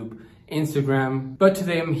 YouTube, Instagram. But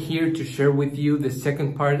today I'm here to share with you the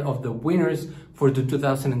second part of the winners for the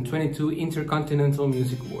 2022 InterContinental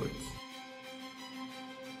Music Awards.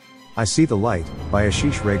 I See the Light, by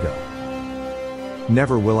Ashish Rego.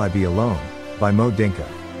 Never Will I Be Alone, by Mo Dinka.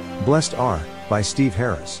 Blessed Are, by Steve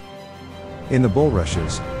Harris. In the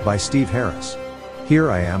Bulrushes, by Steve Harris.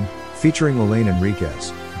 Here I Am, featuring Elaine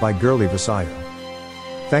Enriquez, by Girly Vasallo.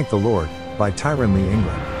 Thank the Lord, by Tyron Lee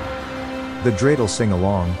England. The Dreidel Sing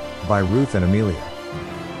Along, by Ruth and Amelia.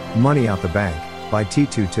 Money Out the Bank, by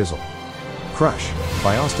T2 Tizzle. Crush,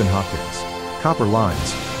 by Austin Hopkins. Copper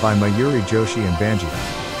Lines, by Mayuri Joshi and Banjia.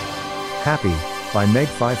 Happy, by Meg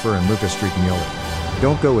Pfeiffer and Lucas Strignoli.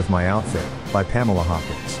 Don't Go With My Outfit, by Pamela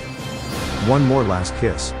Hopkins. One More Last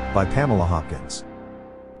Kiss, by Pamela Hopkins.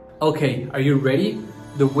 Okay, are you ready?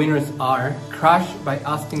 The winners are Crush by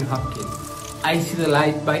Austin Hopkins, I See the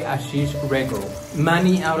Light by Ashish Rego,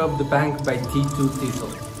 Money Out of the Bank by T2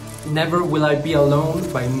 Tizzle, Never Will I Be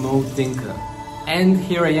Alone by Mo Dinka, and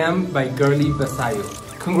Here I Am by Girly Vasallo.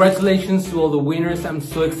 Congratulations to all the winners. I'm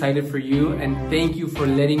so excited for you, and thank you for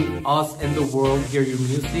letting us and the world hear your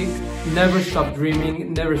music. Never stop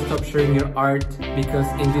dreaming, never stop sharing your art, because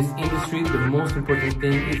in this industry the most important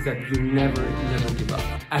thing is that you never give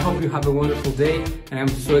up. I hope you have a wonderful day, and I'm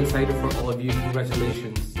so excited for all of you.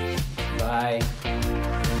 Congratulations. Bye.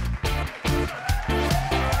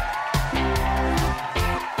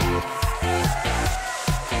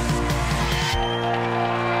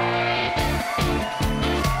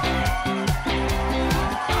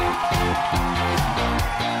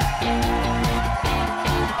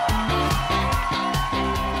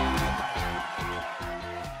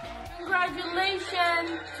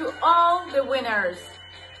 To all the winners.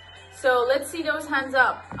 So let's see those hands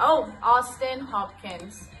up. Oh, Austin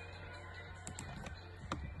Hopkins.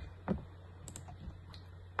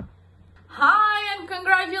 Hi, and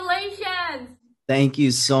congratulations. Thank you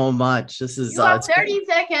so much. This is You have 30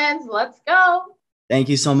 seconds. Let's go. Thank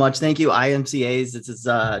you so much. Thank you, IMCAs. This is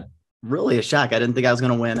really a shock. I didn't think I was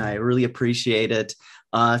going to win. I really appreciate it.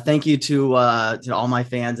 Thank you to all my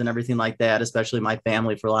fans and everything like that, especially my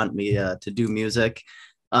family, for allowing me to do music.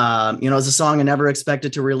 It's a song I never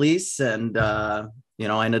expected to release, and I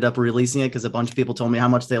ended up releasing it because a bunch of people told me how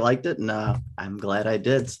much they liked it, and I'm glad I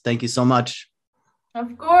did. So thank you so much.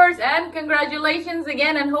 Of course, and congratulations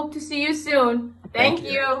again, and hope to see you soon. Thank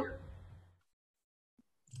you.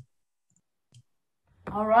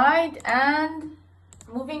 All right, and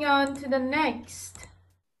moving on to the next.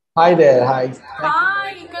 Hi there. Hi.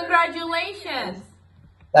 Hi, congratulations.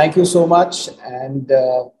 Thank you so much. And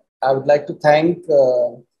I would like to thank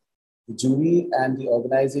the jury and the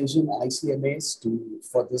organization ICMAs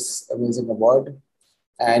for this amazing award.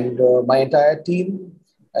 And my entire team.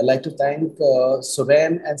 I'd like to thank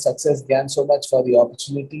Suren and Success Gyan so much for the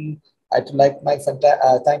opportunity. I'd like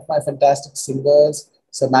thank my fantastic singers,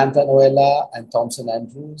 Samantha Noella and Thompson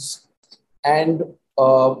Andrews, and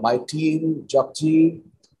my team, Japji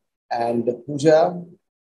and Pooja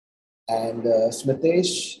and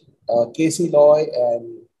Smitesh, Casey Loy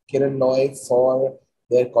and Kiran Loy for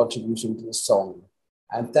their contribution to the song.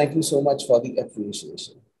 And thank you so much for the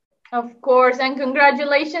appreciation. Of course, and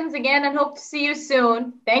congratulations again, and hope to see you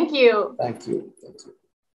soon. Thank you. Thank you. Thank you.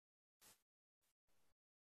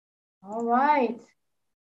 All right.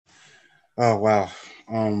 Oh, wow.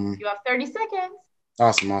 You have 30 seconds.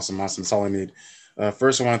 Awesome. That's all I need.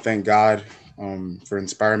 First, I want to thank God for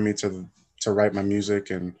inspiring me to write my music.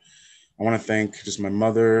 And I want to thank just my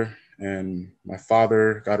mother and my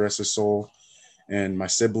father, God rest his soul, and my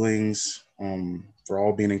siblings for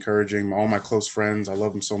all being encouraging. All my close friends, I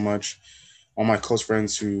love them so much. All my close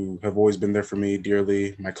friends who have always been there for me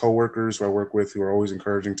dearly. My coworkers who I work with who are always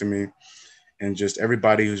encouraging to me. And just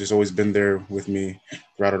everybody who's just always been there with me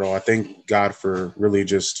throughout it all. I thank God for really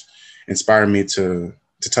just inspiring me to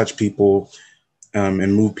touch people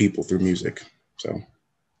and move people through music. So.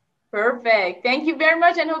 Perfect. Thank you very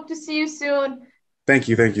much, and hope to see you soon. Thank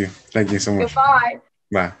you so much. Goodbye.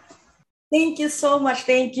 Bye. Thank you so much.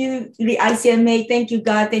 Thank you, the ICMA. Thank you,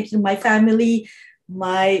 God. Thank you, my family,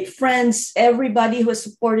 my friends, everybody who has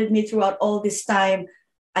supported me throughout all this time.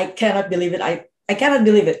 I cannot believe it. I cannot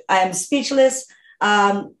believe it. I am speechless.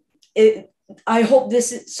 I hope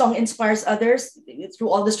this song inspires others through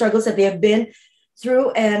all the struggles that they have been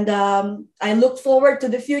through. And I look forward to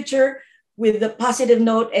the future with a positive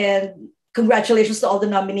note, and congratulations to all the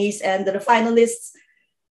nominees and the finalists.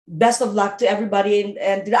 Best of luck to everybody.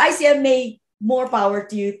 And the ICMA more power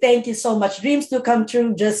to you. Thank you so much. Dreams do come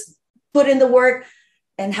true. Just put in the work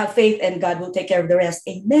and have faith, and God will take care of the rest.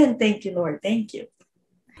 Amen. Thank you, Lord. Thank you.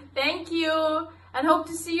 Thank you, and hope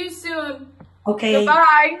to see you soon. Okay.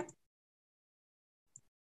 Goodbye.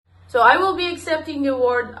 So I will be accepting the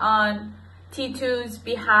award on T2's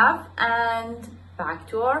behalf, and back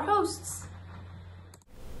to our hosts.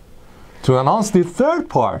 To announce the third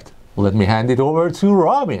part, let me hand it over to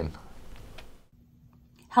Robin.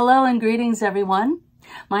 Hello and greetings, everyone.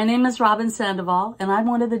 My name is Robin Sandoval, and I'm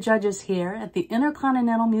one of the judges here at the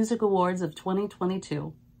InterContinental Music Awards of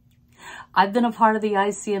 2022. I've been a part of the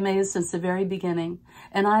ICMA since the very beginning,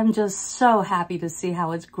 and I'm just so happy to see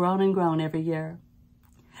how it's grown and grown every year.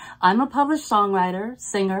 I'm a published songwriter,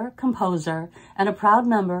 singer, composer, and a proud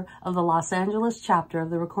member of the Los Angeles chapter of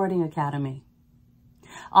the Recording Academy.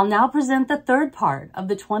 I'll now present the third part of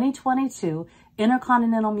the 2022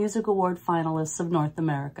 InterContinental Music Award finalists of North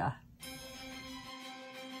America.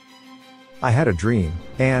 I Had a Dream,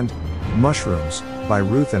 and Mushrooms, by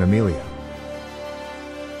Ruth and Amelia.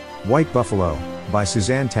 White Buffalo, by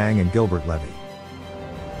Suzanne Tang and Gilbert Levy.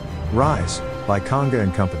 Rise, by Conga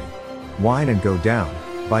and Company. Wine and Go Down,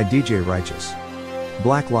 by DJ Righteous.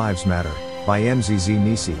 Black Lives Matter, by MZZ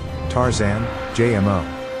Nisi, Tarzan, JMO.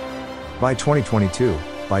 By 2022,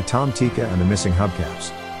 by Tom Tika and the Missing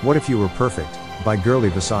Hubcaps. What If You Were Perfect, by Girly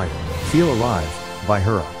Visaya. Feel Alive, by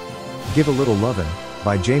Hura. Give a Little Lovin',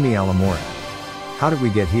 by Jamie Alamora. How Did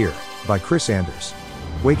We Get Here, by Chris Anders.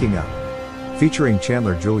 Waking Up, featuring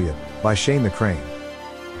Chandler Juliet, by Shane the Crane.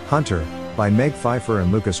 Hunter, by Meg Pfeiffer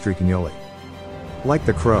and Luca Stricagnoli. Like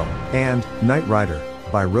the Crow, and Night Rider,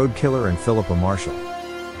 by Roadkiller and Philippa Marshall.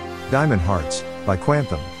 Diamond Hearts, by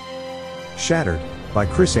Quantum. Shattered, by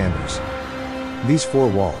Chris Anders. These Four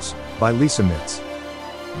Walls, by Lisa Mitz.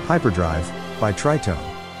 Hyperdrive, by Tritone.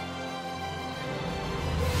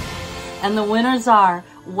 And the winners are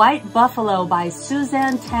White Buffalo by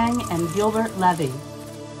Suzanne Tang and Gilbert Levy.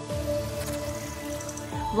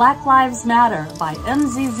 Black Lives Matter by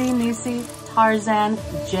MZZ Nisi, Tarzan,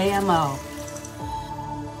 JMO.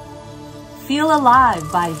 Feel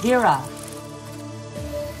Alive by Hira.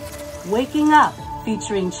 Waking Up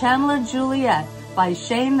featuring Chandler Juliet by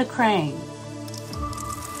Shane the Crane.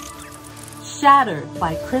 Shattered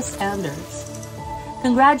by Chris Anders.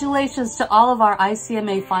 Congratulations to all of our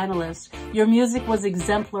ICMA finalists. Your music was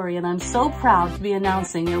exemplary, and I'm so proud to be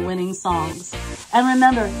announcing your winning songs. And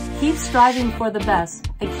remember, keep striving for the best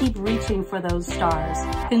and keep reaching for those stars.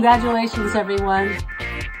 Congratulations, everyone.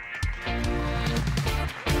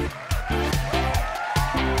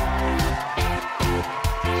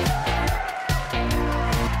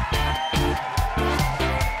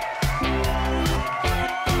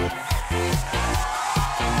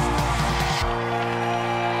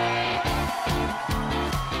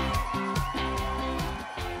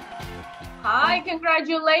 Hi,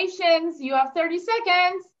 congratulations. You have 30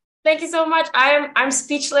 seconds. Thank you so much. I'm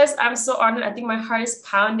speechless. I'm so honored. I think my heart is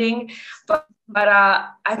pounding, but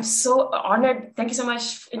I'm so honored. Thank you so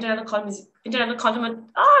much, Intercontinental.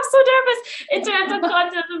 I'm so nervous.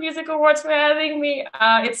 InterContinental Music Awards for having me.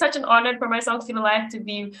 It's such an honor for my song "Feel Alive" to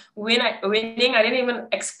be winning. I didn't even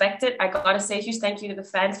expect it. I gotta say a huge thank you to the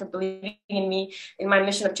fans for believing in me, in my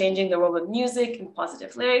mission of changing the world with music and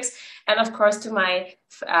positive lyrics, and of course to my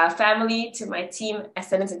family, to my team,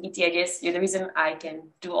 Ascendance and ETIGs. You're the reason I can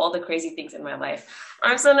do all the crazy things in my life.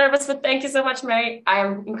 I'm so nervous, but thank you so much, Mary. I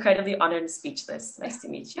am incredibly honored and speechless. Nice to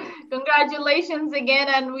meet you. Congratulations again,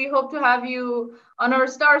 and we hope to have you on our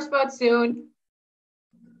star spot soon.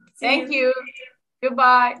 Thank you.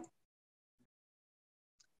 Goodbye.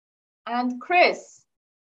 And Chris.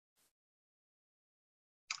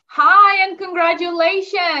 Hi, and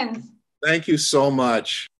congratulations. Thank you so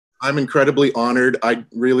much. I'm incredibly honored. I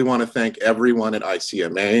really want to thank everyone at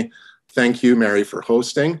ICMA. Thank you, Mary, for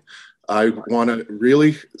hosting. I want to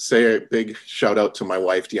really say a big shout out to my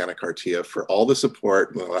wife, Deanna Cartia, for all the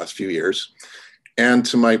support in the last few years, and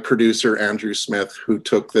to my producer, Andrew Smith, who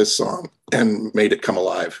took this song and made it come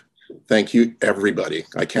alive. Thank you, everybody.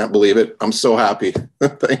 I can't believe it. I'm so happy.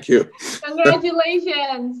 Thank you.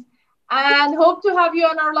 Congratulations. And hope to have you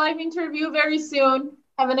on our live interview very soon.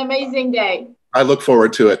 Have an amazing day. I look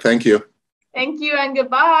forward to it. Thank you. Thank you and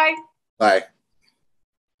goodbye. Bye.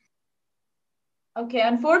 Okay,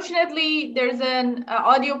 unfortunately, there's an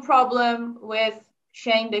audio problem with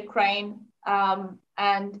Shane the Crane,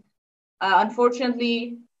 and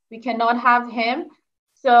unfortunately, we cannot have him.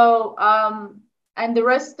 So, and the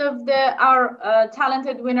rest of our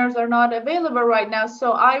talented winners are not available right now.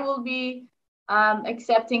 So I will be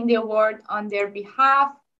accepting the award on their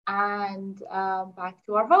behalf, and back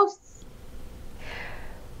to our hosts.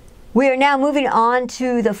 We are now moving on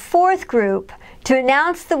to the fourth group. To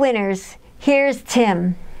announce the winners, here's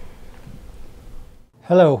Tim.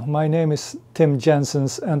 Hello, my name is Tim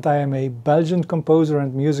Jensens and I am a Belgian composer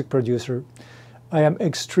and music producer. I am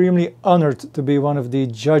extremely honored to be one of the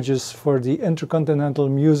judges for the InterContinental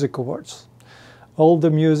Music Awards. All the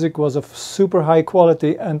music was of super high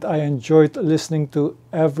quality and I enjoyed listening to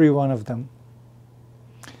every one of them.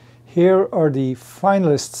 Here are the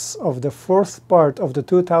finalists of the fourth part of the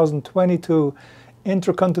 2022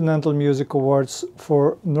 InterContinental Music Awards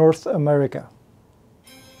for North America.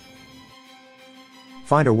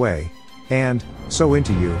 Find a Way, and So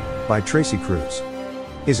Into You, by Tracy Cruz.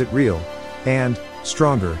 Is It Real, and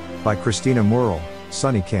Stronger, by Christina Morrell,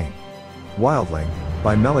 Sonny King. Wildling,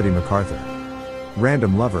 by Melody MacArthur.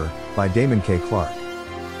 Random Lover, by Damon K. Clark.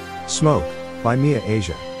 Smoke, by Mia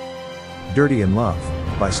Asia. Dirty in Love,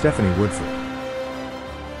 by Stephanie Woodford.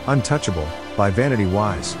 Untouchable, by Vanity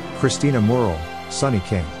Wise, Christina Morrell, Sonny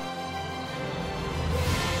King.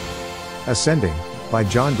 Ascending, by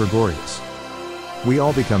John Gregorius. We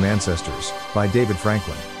All Become Ancestors, by David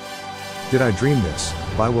Franklin. Did I Dream This,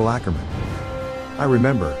 by Will Ackerman. I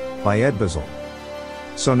Remember, by Ed Bizzle.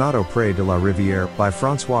 Sonate Près de la Rivière, by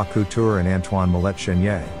François Couture and Antoine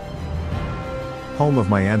Millet-Chenier. Home of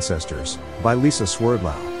My Ancestors, by Lisa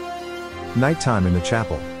Swerdlow. Nighttime in the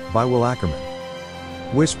Chapel, by Will Ackerman.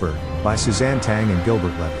 Whisper, by Suzanne Tang and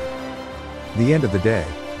Gilbert Levy. The End of the Day,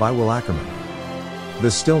 by Will Ackerman. The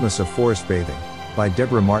Stillness of Forest Bathing, by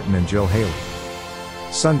Deborah Martin and Jill Haley.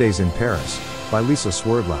 Sundays in Paris, by Lisa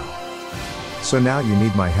Swerdlow. So Now You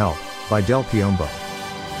Need My Help, by Del Piombo.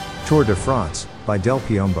 Tour de France, by Del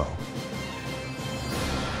Piombo.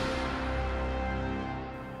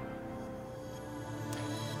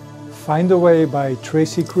 Find a Way by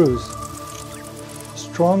Tracy Cruz.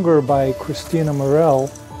 Stronger by Christina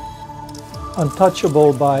Morrell.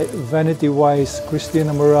 Untouchable by Vanity Wise,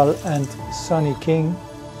 Christina Morrell and Sonny King.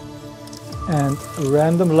 And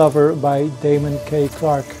Random Lover by Damon K.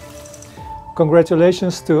 Clark.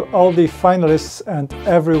 Congratulations to all the finalists and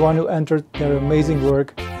everyone who entered their amazing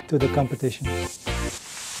work to the competition.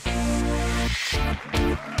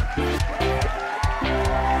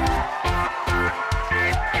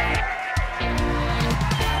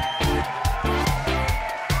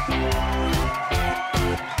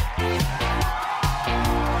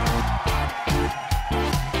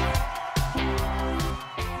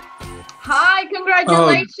 Hi,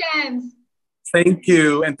 congratulations. Thank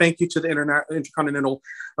you, and thank you to the Intercontinental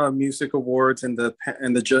Music Awards and the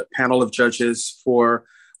panel of judges for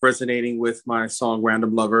resonating with my song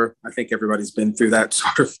 "Random Lover." I think everybody's been through that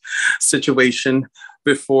sort of situation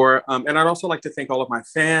before, and I'd also like to thank all of my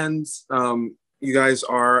fans. You guys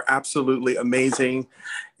are absolutely amazing,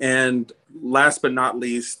 and last but not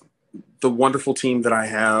least, the wonderful team that I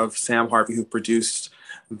have: Sam Harvey, who produced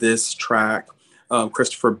this track,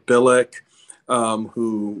 Christopher Billick,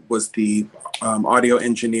 who was the audio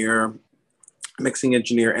engineer, mixing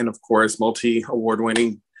engineer, and of course,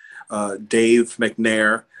 multi-award-winning Dave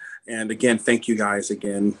McNair. And again, thank you guys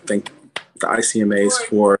again. Thank the ICMAs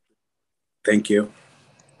for, thank you.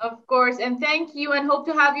 Of course, and thank you, and hope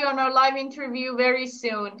to have you on our live interview very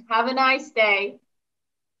soon. Have a nice day.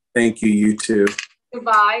 Thank you, you too.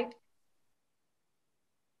 Goodbye.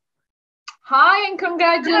 Hi, and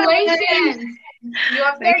congratulations. You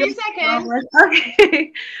have 30 seconds.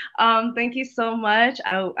 Okay. Thank you so much.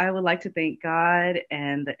 I would like to thank God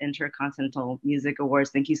and the InterContinental Music Awards.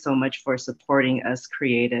 Thank you so much for supporting us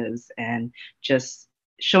creatives and just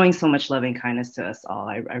showing so much love and kindness to us all.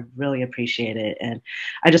 I really appreciate it. And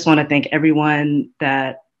I just want to thank everyone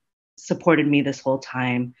that supported me this whole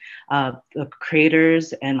time. The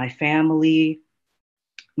creators and my family,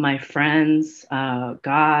 my friends,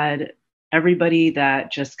 God, everybody that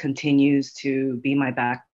just continues to be my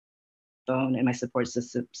backbone and my support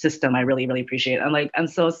system. I really, really appreciate it. I'm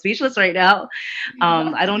so speechless right now.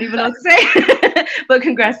 I don't even know what to say, but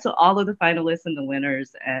congrats to all of the finalists and the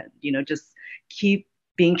winners. And, just keep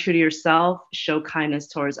being true to yourself, show kindness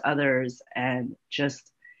towards others, and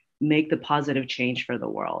just make the positive change for the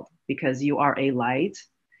world, because you are a light.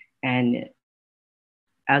 And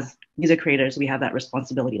as music creators, we have that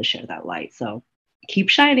responsibility to share that light. So keep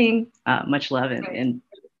shining. Much love and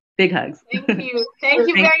big hugs. Thank you. Thank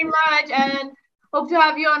you very much. And hope to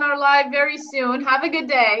have you on our live very soon. Have a good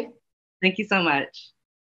day. Thank you so much.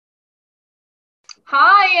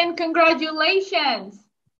 Hi, and congratulations.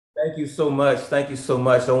 Thank you so much. Thank you so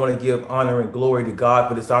much. I want to give honor and glory to God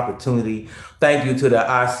for this opportunity. Thank you to the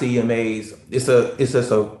ICMAs. It's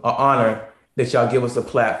just an honor that y'all give us a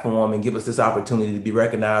platform and give us this opportunity to be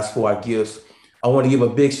recognized for our gifts. I want to give a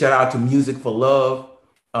big shout out to Music for Love.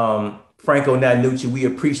 Franco Nanucci, we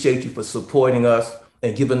appreciate you for supporting us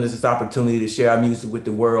and giving us this opportunity to share our music with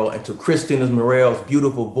the world. And to Christina Morel's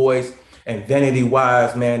beautiful voice and Vanity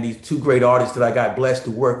Wise, man, these two great artists that I got blessed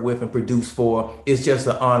to work with and produce for. It's just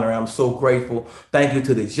an honor. I'm so grateful. Thank you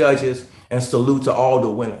to the judges and salute to all the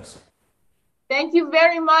winners. Thank you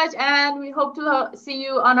very much, and we hope to see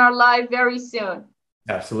you on our live very soon.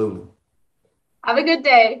 Absolutely. Have a good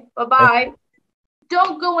day. Bye-bye.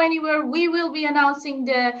 Don't go anywhere. We will be announcing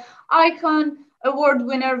the Icon Award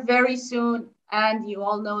winner very soon. And you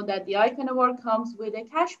all know that the Icon Award comes with a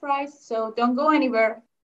cash prize. So don't go anywhere.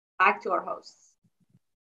 Back to our hosts.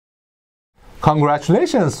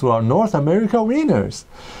 Congratulations to our North America winners.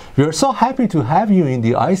 We are so happy to have you in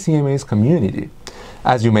the ICMA's community.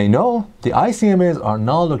 As you may know, the ICMAs are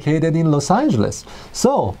now located in Los Angeles,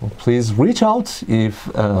 so please reach out if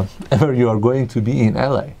ever you are going to be in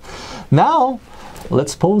LA. Now,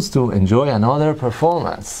 let's pause to enjoy another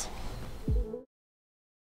performance.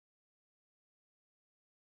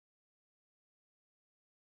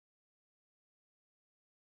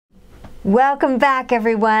 Welcome back,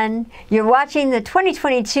 everyone. You're watching the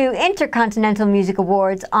 2022 InterContinental Music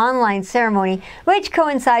Awards online ceremony, which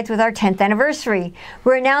coincides with our 10th anniversary.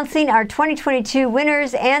 We're announcing our 2022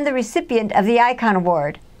 winners and the recipient of the Icon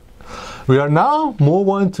Award. We are now move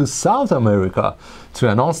on to South America. To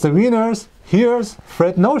announce the winners, here's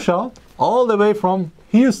Fred Noshaw, all the way from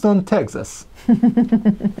Houston, Texas.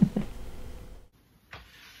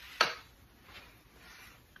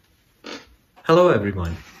 Hello,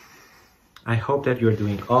 everyone. I hope that you're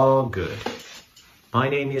doing all good. My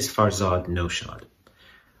name is Farzad Noshad.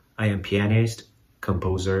 I am pianist,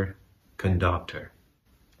 composer, conductor,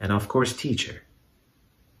 and of course teacher.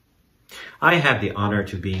 I have the honor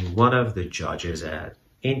to being one of the judges at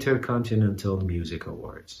InterContinental Music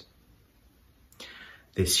Awards.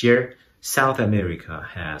 This year, South America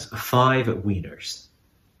has 5 winners.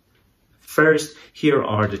 First, here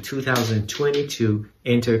are the 2022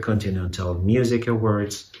 InterContinental Music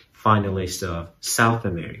Awards finalists of South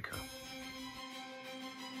America.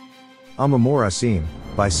 Amor Asim,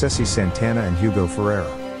 by Ceci Santana and Hugo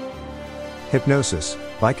Ferreira. Hypnosis,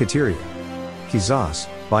 by Kateria. Quizás,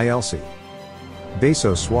 by Elsie.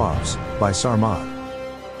 Besos Suaves, by Sarmad.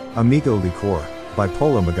 Amigo Licor, by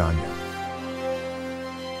Polo Magana.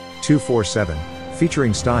 247,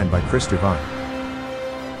 featuring Stein by Chris Duvan.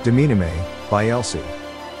 Dominame, by Elsie.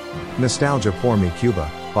 Nostalgia por mi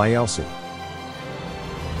Cuba, by Elsie.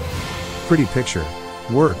 Pretty Picture,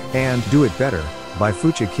 Work, and Do It Better, by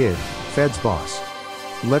Fucha Kid, Fed's Boss.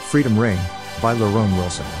 Let Freedom Ring, by Lerone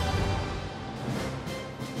Wilson.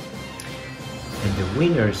 And the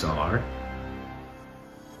winners are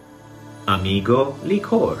Amigo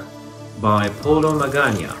Licor by Polo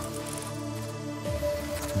Magana,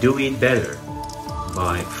 Do It Better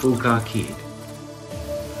by Fuka Kid,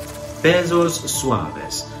 Besos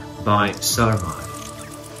Suaves by Sarmad,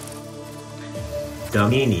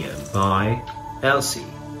 Dominion by Elsie,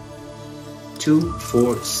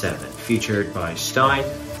 247 featured by Stein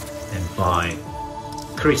and by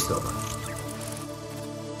Cristobal.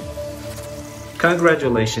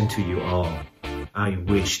 Congratulations to you all. I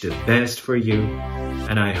wish the best for you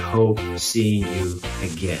and I hope seeing you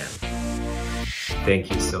again. Thank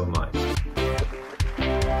you so much.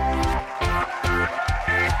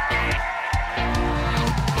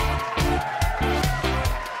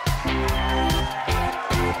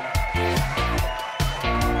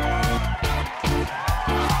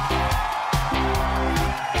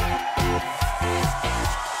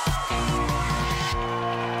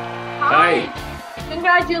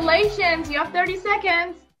 Congratulations, you have 30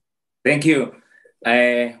 seconds. Thank you.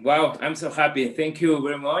 Wow, I'm so happy. Thank you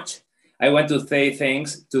very much. I want to say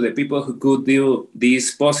thanks to the people who could do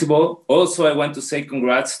this possible. Also, I want to say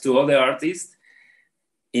congrats to all the artists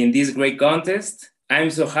in this great contest.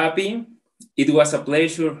 I'm so happy. It was a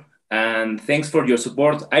pleasure and thanks for your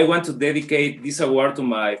support. I want to dedicate this award to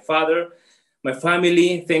my father, my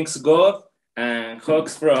family, thanks God, and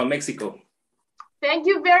hugs from Mexico. Thank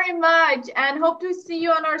you very much and hope to see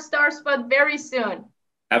you on our Star Spot very soon.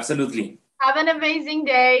 Absolutely. Have an amazing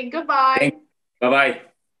day. Goodbye. Bye-bye.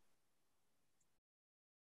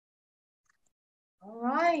 All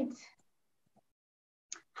right.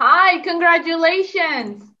 Hi,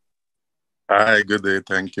 congratulations. Hi, good day.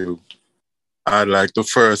 Thank you. I'd like to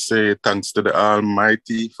first say thanks to the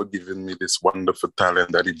Almighty for giving me this wonderful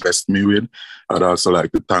talent that He blessed me with. I'd also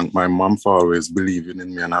like to thank my mom for always believing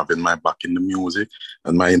in me and having my back in the music,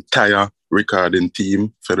 and my entire recording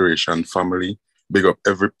team, Federation family. Big up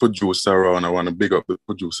every producer around. I want to big up the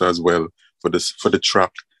producer as well for the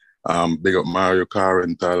track. Big up Mario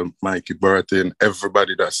Carental, Mikey Burton,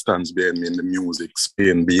 everybody that stands behind me in the music,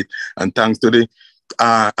 Spain beat. And thanks to the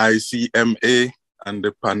ICMA and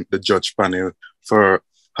the judge panel for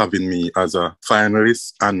having me as a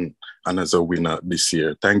finalist and as a winner this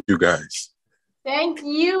year. Thank you, guys. Thank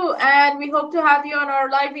you, and we hope to have you on our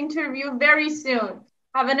live interview very soon.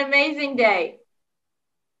 Have an amazing day.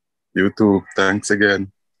 You too. Thanks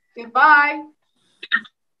again. Goodbye.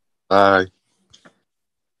 Bye.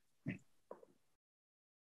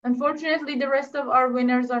 Unfortunately, the rest of our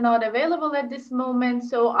winners are not available at this moment,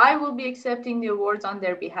 so I will be accepting the awards on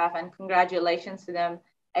their behalf, and congratulations to them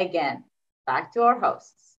again. Back to our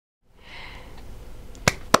hosts.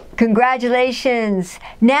 Congratulations!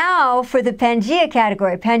 Now for the Pangea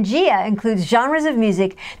category. Pangea includes genres of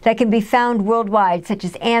music that can be found worldwide, such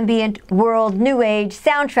as ambient, world, new age,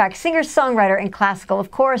 soundtrack, singer-songwriter, and classical.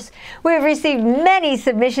 Of course, we have received many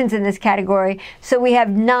submissions in this category, so we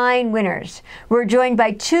have 9 winners. We're joined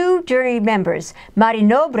by 2 jury members, Mari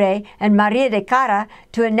Nobre and Maria de Cara,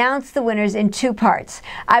 to announce the winners in 2 parts.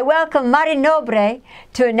 I welcome Mari Nobre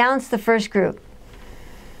to announce the first group.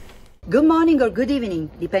 Good morning or good evening,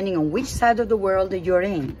 depending on which side of the world you're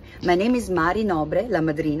in. My name is Mari Nobre, La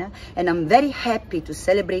Madrina, and I'm very happy to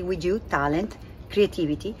celebrate with you talent,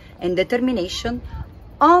 creativity, and determination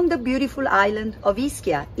on the beautiful island of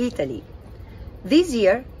Ischia, Italy. This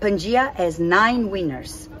year, Pangea has 9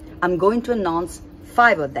 winners. I'm going to announce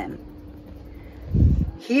 5 of them.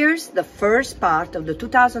 Here's the first part of the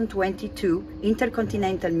 2022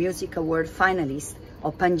 InterContinental Music Award finalists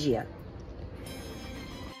of Pangea.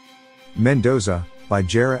 Mendoza, by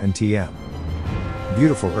Jera and TM.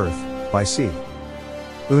 Beautiful Earth, by C.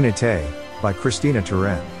 Unité, by Christina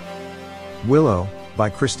Turan. Willow, by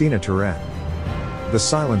Christina Turan. The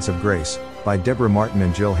Silence of Grace, by Deborah Martin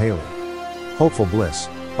and Jill Haley. Hopeful Bliss,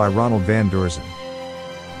 by Ronald Van Dorzen.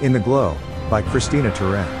 In the Glow, by Christina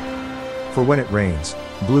Turan. For When It Rains,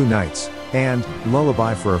 Blue Nights, and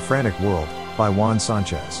Lullaby for a Frantic World, by Juan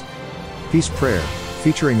Sanchez. Peace Prayer,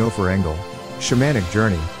 featuring Ofer Engel. Shamanic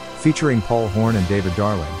Journey, featuring Paul Horn and David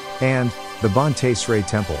Darling, and The Bonte Sray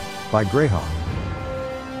Temple, by Greyhawk.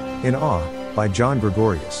 In Awe, by John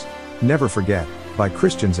Gregorius. Never Forget, by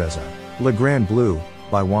Christian Zeza. Le Grand Blue,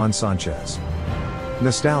 by Juan Sanchez.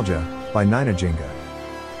 Nostalgia, by Nina Jinga.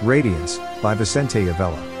 Radiance, by Vicente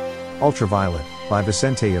Avella. Ultraviolet, by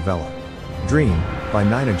Vicente Avella. Dream, by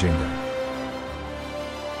Nina Jinga.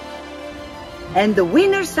 And the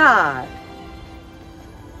winners are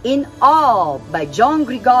In Awe by John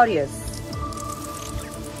Gregorius,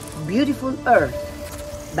 Beautiful Earth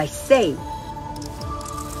by Say,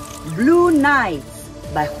 Blue Nights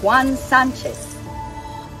by Juan Sanchez,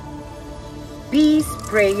 Peace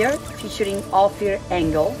Prayer featuring Ophir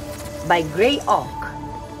Engel by Grey Oak,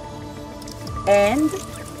 and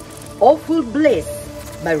Awful Bliss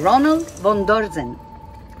by Ronald Van Dorzen.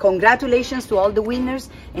 Congratulations to all the winners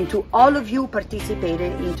and to all of you who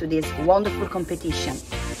participated into this wonderful competition.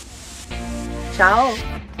 Ciao!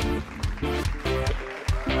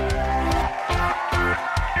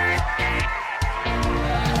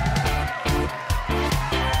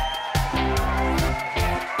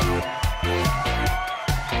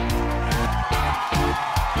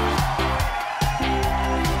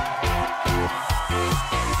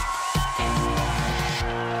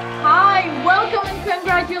 Hi, welcome and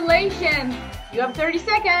congratulations. You have 30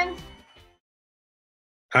 seconds.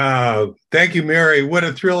 Thank you, Mary. What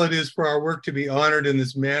a thrill it is for our work to be honored in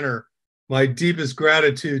this manner. My deepest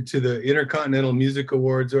gratitude to the InterContinental Music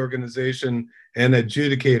Awards organization and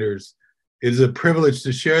adjudicators. It is a privilege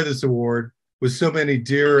to share this award with so many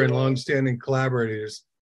dear and longstanding collaborators,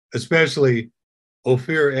 especially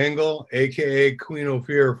Ophir Engel, aka Queen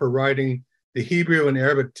Ophir, for writing the Hebrew and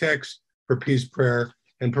Arabic text for Peace Prayer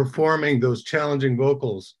and performing those challenging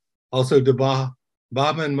vocals. Also to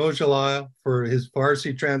Bahman Mojalaya for his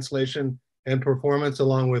Farsi translation and performance,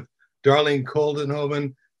 along with Darlene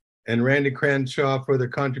Koldenhoven and Randy Cranshaw for their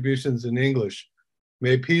contributions in English.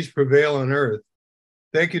 May peace prevail on earth.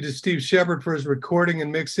 Thank you to Steve Shepard for his recording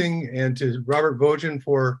and mixing, and to Robert Vogen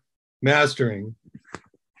for mastering.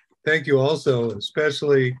 Thank you also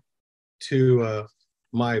especially to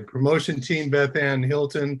my promotion team, Beth Ann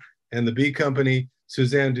Hilton, and the B Company,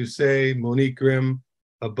 Suzanne Doucet, Monique Grimm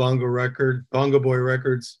of Bongo Boy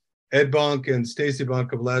Records, Ed Bonk and Stacy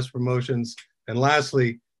Bonk of Last Promotions. And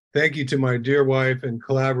lastly, thank you to my dear wife and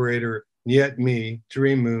collaborator, Niet Me,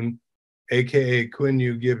 Dream Moon, aka Quinn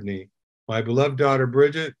Yu Givney, my beloved daughter,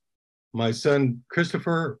 Bridget, my son,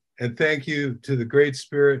 Christopher, and thank you to the Great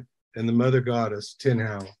Spirit and the Mother Goddess, Tin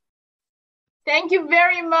Hao. Thank you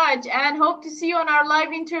very much, and hope to see you on our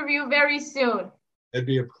live interview very soon. It'd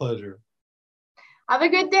be a pleasure. Have a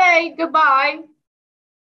good day. Goodbye.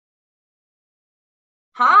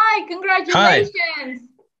 Hi, congratulations.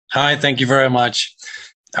 Hi, thank you very much.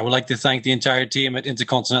 I would like to thank the entire team at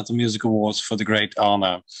InterContinental Music Awards for the great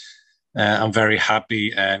honor. I'm very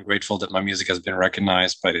happy and grateful that my music has been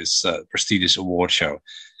recognized by this prestigious award show.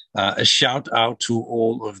 A shout out to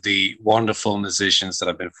all of the wonderful musicians that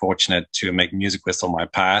I've been fortunate to make music with on my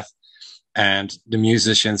path, and the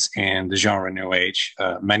musicians in the genre New Age,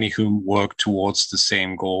 many whom work towards the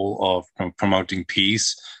same goal of promoting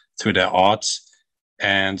peace through their arts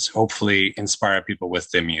and hopefully inspire people with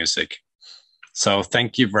their music. So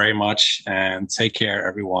thank you very much, and take care,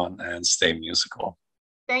 everyone, and stay musical.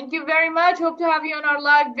 Thank you very much. Hope to have you on our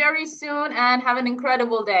live very soon, and have an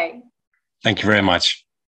incredible day. Thank you very much.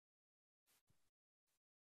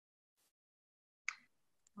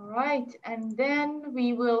 All right, and then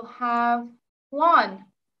we will have Juan.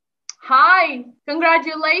 Hi,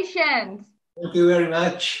 congratulations. Thank you very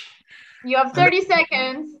much. You have 30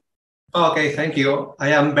 seconds. Okay, thank you. I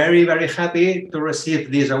am very, very happy to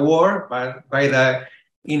receive this award by the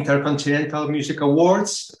InterContinental Music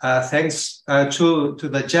Awards. Thanks to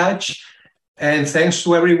the judge, and thanks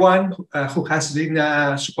to everyone who has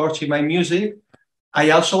been supporting my music. I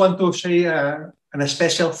also want to say a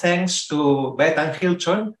special thanks to Beth and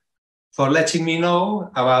Hilton for letting me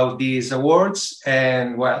know about these awards,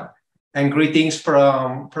 and greetings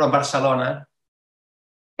from Barcelona.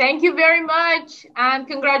 Thank you very much, and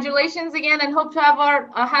congratulations again, and hope to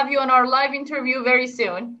have you on our live interview very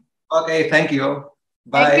soon. Okay, thank you.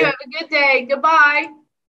 Bye. Thank you. Have a good day. Goodbye.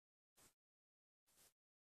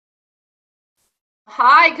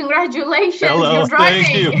 Hi, congratulations. Hello, You're driving.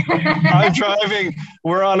 thank you. I'm driving.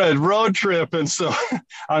 We're on a road trip, and so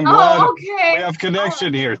I'm glad okay. we have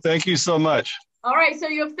connection here. Thank you so much. All right, so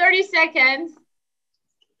you have 30 seconds.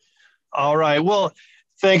 All right. Well,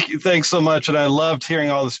 thanks so much. And I loved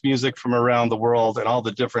hearing all this music from around the world and all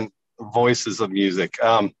the different voices of music.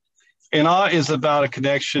 In Awe is about a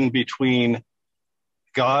connection between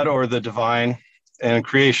God or the divine and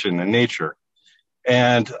creation and nature.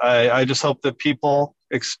 And I just hope that people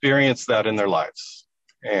experience that in their lives,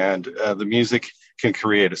 and the music can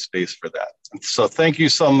create a space for that. And so thank you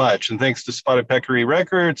so much. And thanks to Spotted Peccary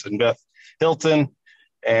Records and Beth Hilton.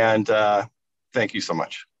 And thank you so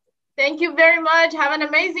much. Thank you very much. Have an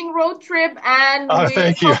amazing road trip, and we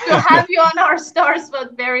thank hope you. to have you on our Star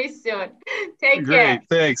Spot very soon. Take care. Great,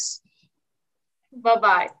 thanks.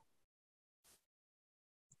 Bye-bye.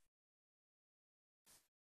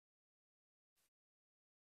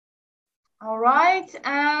 All right,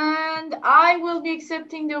 and I will be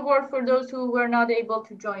accepting the award for those who were not able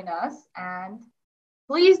to join us. And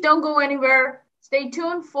please don't go anywhere. Stay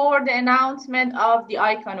tuned for the announcement of the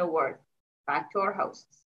Icon Award. Back to our hosts.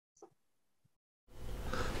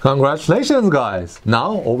 Congratulations, guys!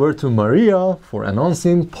 Now over to Maria for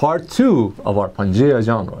announcing part 2 of our Pangea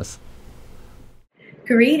genres.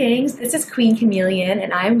 Greetings, this is Queen Chameleon,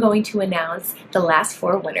 and I am going to announce the last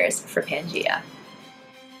 4 winners for Pangea.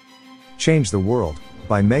 Change the World,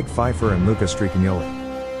 by Meg Pfeiffer and Luca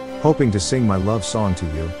Stricagnoli. Hoping to Sing My Love Song to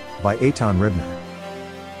You, by Eitan Ribner.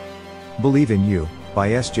 Believe in You,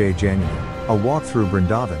 by S.J. January. A Walk Through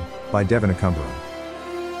Brindavan, by Devin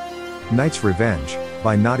Akumbaram. Knight's Revenge,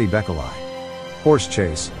 by Nadi Bekalai. Horse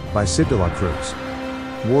Chase, by Sid de la Cruz.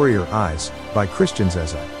 Warrior Eyes, by Christian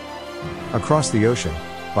Zeza. Across the Ocean,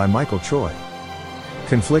 by Michael Choi.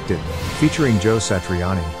 Conflicted, featuring Joe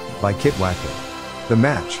Satriani, by Kit Wackley. The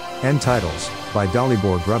Match, End Titles, by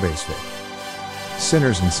Dalibor Grubesvik.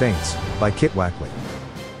 Sinners and Saints, by Kit Wackley.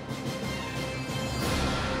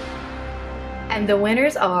 And the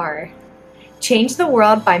winners are Change the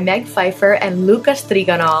World by Meg Pfeiffer and Luca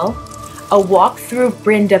Striganol, A Walk Through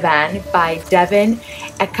Brindavan by Devin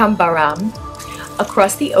Akumbaram,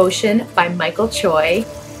 Across the Ocean by Michael Choi,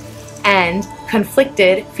 and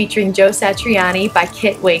Conflicted featuring Joe Satriani by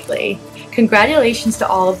Kit Wakely. Congratulations to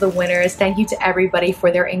all of the winners. Thank you to everybody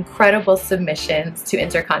for their incredible submissions to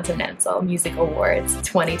InterContinental Music Awards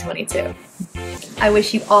 2022. I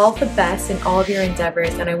wish you all the best in all of your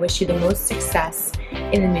endeavors, and I wish you the most success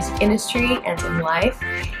in the music industry and in life.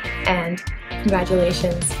 And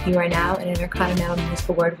congratulations, you are now an InterContinental Music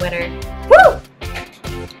Award winner. Woo!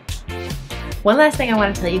 One last thing I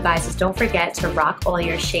want to tell you guys is don't forget to rock all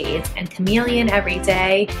your shades and chameleon every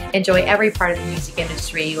day. Enjoy every part of the music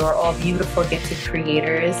industry. You are all beautiful, gifted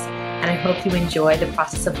creators, and I hope you enjoy the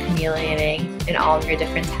process of chameleoning in all of your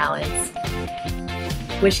different talents.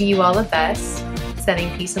 Wishing you all the best,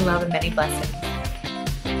 sending peace and love and many blessings.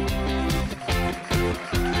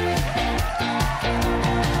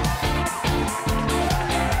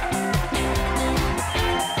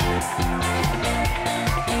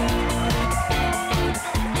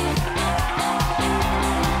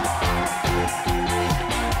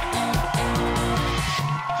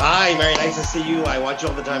 Hi, very nice to see you. I watch you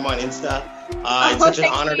all the time on Insta. It's such an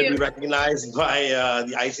honor to be recognized by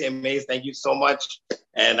the ICMAs. Thank you so much.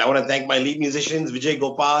 And I want to thank my lead musicians, Vijay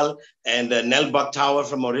Gopal and Nel Bucktower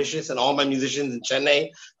from Mauritius, and all my musicians in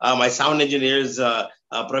Chennai. My sound engineers,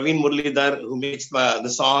 Praveen Murlidhar, who mixed the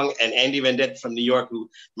song, and Andy Vendette from New York, who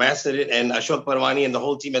mastered it, and Ashok Parwani and the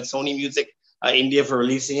whole team at Sony Music India for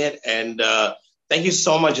releasing it. And thank you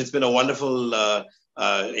so much. It's been a wonderful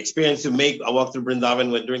experience to make a walk through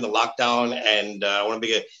Brindavan during the lockdown. And I want to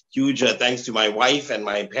make a huge thanks to my wife and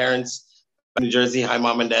my parents in New Jersey. Hi,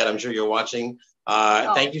 Mom and Dad. I'm sure you're watching.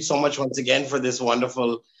 Thank you so much once again for this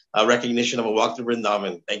wonderful recognition of a walk through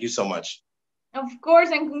Brindavan. Thank you so much. Of course,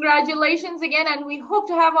 and congratulations again. And we hope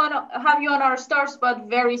to have you on our star spot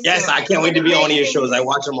very soon. Yes, I can't wait to be on your shows. I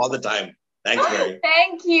watch them all the time. Thanks, Mary.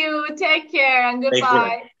 Thank you. Take care and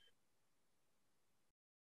goodbye.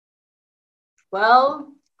 Well,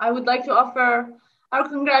 I would like to offer our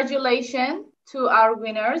congratulations to our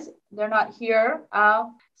winners. They're not here.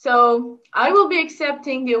 So I will be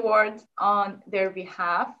accepting the awards on their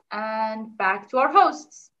behalf, and back to our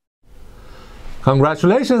hosts.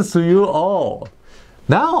 Congratulations to you all.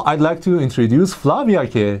 Now I'd like to introduce Flavia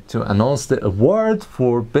K to announce the award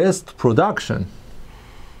for Best Production.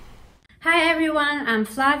 Hi everyone, I'm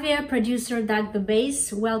Flavia, producer Doug the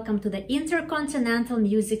Bass. Welcome to the InterContinental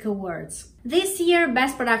Music Awards. This year,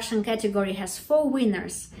 Best Production category has 4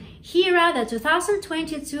 winners. Here are the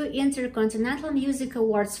 2022 InterContinental Music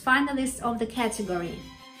Awards finalists of the category.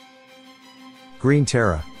 Green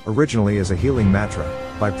Terra, originally as a healing mantra,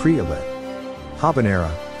 by Priyalit.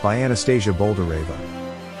 Habanera, by Anastasia Boldareva.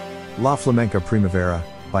 La Flamenca Primavera,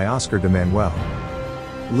 by Oscar de Manuel.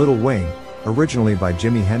 Little Wing, originally by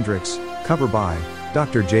Jimi Hendrix, cover by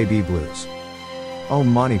Dr. J.B. Blues. Om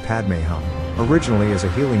Mani Padme Hum, originally as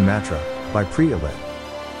a healing mantra, by Priyalit.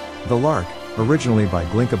 The Lark, originally by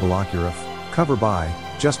Glinka Balakurov, cover by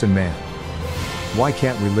Justin Mann. Why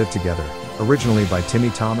Can't We Live Together, originally by Timmy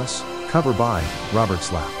Thomas, cover by Robert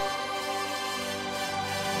Slapp.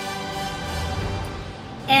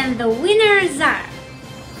 And the winners are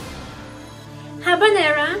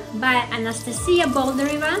Habanera by Anastasia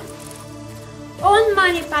Boldareva, On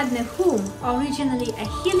Mani Padme Hum, originally a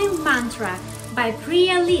healing mantra by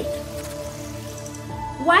Priyalit.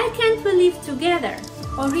 Why Can't We Live Together,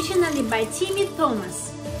 originally by Timmy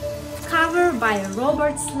Thomas, cover by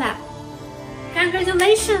Robert Slapp.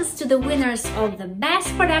 Congratulations to the winners of the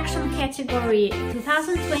Best Production category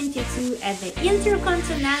 2022 at the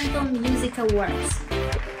InterContinental Music Awards.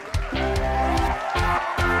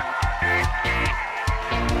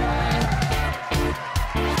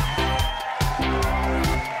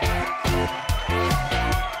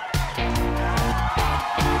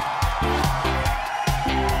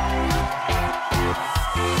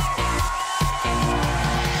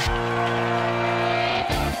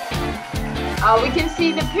 We can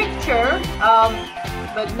see the picture,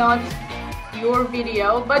 but not your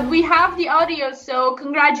video, but we have the audio, so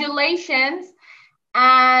congratulations,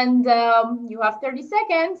 and you have 30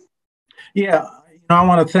 seconds. Yeah, I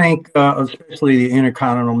want to thank especially the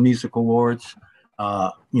Intercontinental Music Awards,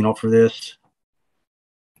 for this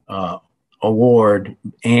award,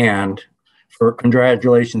 and for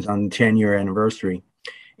congratulations on the 10-year anniversary.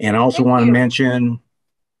 And I also want to mention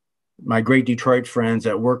my great Detroit friends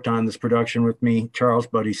that worked on this production with me: Charles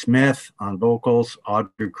Buddy Smith on vocals,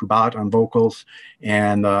 Audrey Kubat on vocals,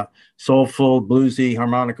 and soulful, bluesy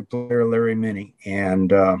harmonica player Larry Minnie.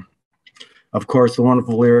 And of course, the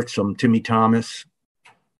wonderful lyrics from Timmy Thomas.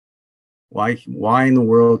 Why in the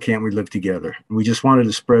world can't we live together? We just wanted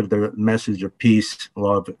to spread the message of peace,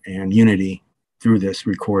 love, and unity through this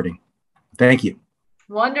recording. Thank you.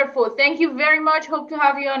 Wonderful. Thank you very much. Hope to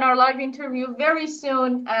have you on our live interview very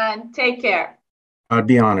soon, and take care. I'd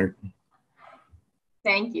be honored.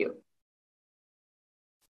 Thank you.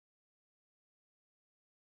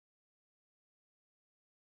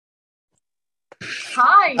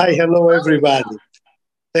 Hi. Hi, hello everybody.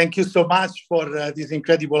 Thank you so much for this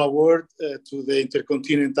incredible award to the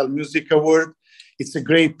Intercontinental Music Award. It's a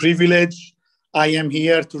great privilege. I am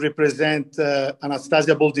here to represent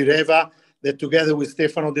Anastasia Boldareva, that together with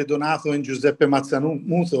Stefano De Donato and Giuseppe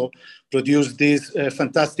Mazzamuto produced this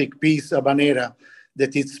fantastic piece, Habanera,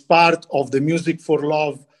 that is part of the Music for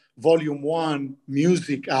Love Volume 1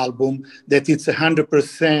 music album, that it's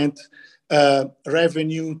 100%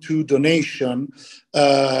 revenue to donation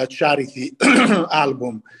charity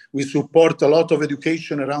album. We support a lot of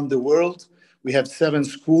education around the world. We have 7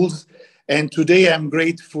 schools, And today I'm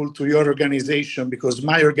grateful to your organization because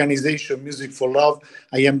my organization, Music for Love,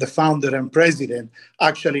 I am the founder and president,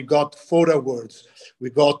 actually got 4 awards. We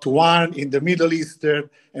got one in the Middle Eastern,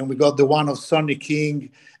 and we got the one of Sonny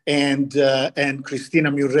King and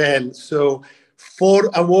Christina Murrell. So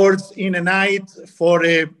 4 awards in a night for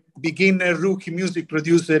a beginner rookie music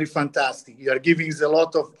producer is fantastic. You are giving us a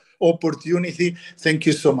lot of opportunity. Thank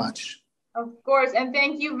you so much. Of course, and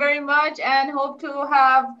thank you very much, and hope to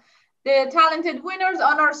have the talented winners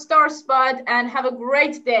on our star spot, and have a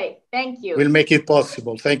great day. Thank you. We'll make it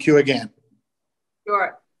possible. Thank you again.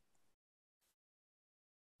 Sure.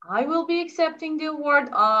 I will be accepting the award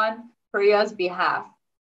on Priya's behalf.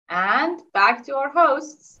 And back to our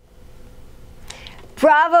hosts.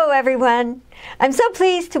 Bravo, everyone. I'm so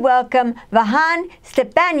pleased to welcome Vahan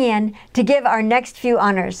Stepanian to give our next few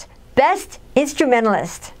honors. Best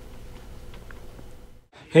Instrumentalist.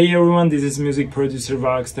 Hey everyone, this is music producer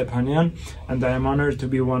Vahan Stepanian, and I am honored to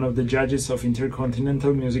be one of the judges of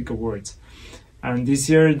InterContinental Music Awards. And this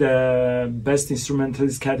year the Best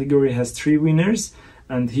Instrumentalist category has 3 winners,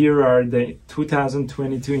 and here are the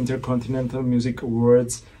 2022 InterContinental Music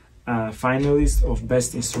Awards finalists of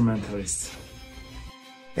Best Instrumentalist.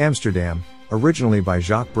 Amsterdam, originally by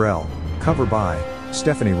Jacques Brel, cover by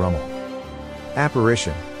Stephanie Rummel.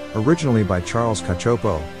 Apparition, originally by Charles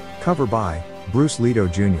Cachopo, cover by Bruce Lido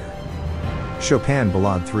Jr. Chopin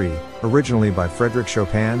Ballade 3, originally by Frédéric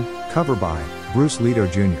Chopin, cover by Bruce Lido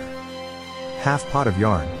Jr. Half Pot of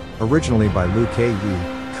Yarn, originally by Lou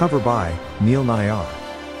K.E., cover by Neil Nayar.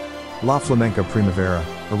 La Flamenca Primavera,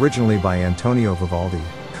 originally by Antonio Vivaldi,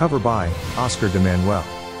 cover by Oscar de Manuel.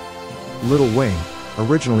 Little Wing,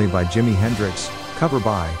 originally by Jimi Hendrix, cover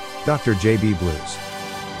by Dr. J.B. Blues.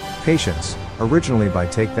 Patience, originally by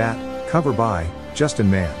Take That, cover by Justin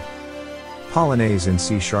Mann. Polonaise in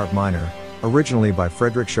C-sharp minor, originally by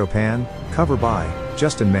Frédéric Chopin, cover by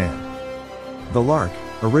Justin Mann. The Lark,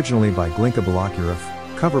 originally by Glinka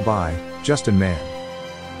Balakirev, cover by Justin Mann.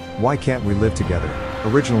 Why Can't We Live Together,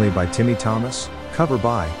 originally by Timmy Thomas, cover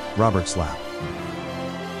by Robert Slapp.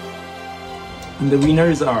 And the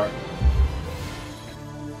winners are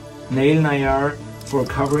Neil Nayar for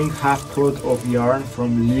covering Half Pot of Yarn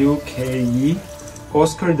from Liu K.E.,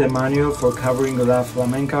 Oscar de Manuel for covering La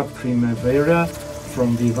Flamenca Primavera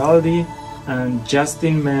from Vivaldi, and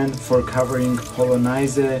Justin Mann for covering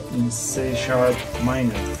Polonaise in C-sharp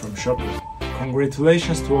minor from Chopin.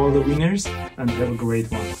 Congratulations to all the winners, and have a great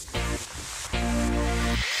one.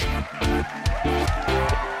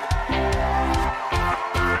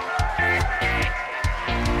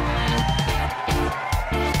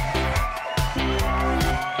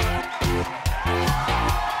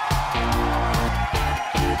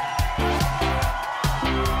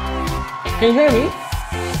 Can you hear me?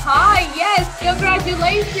 Hi, yes,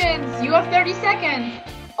 congratulations. You have 30 seconds.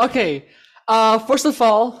 Okay, first of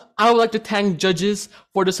all, I would like to thank judges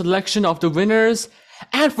for the selection of the winners,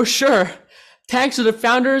 and for sure, thanks to the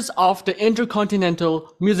founders of the InterContinental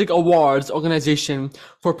Music Awards organization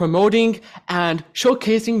for promoting and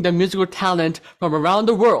showcasing the musical talent from around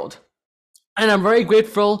the world. And I'm very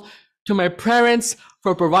grateful to my parents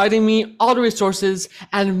for providing me all the resources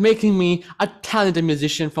and making me a talented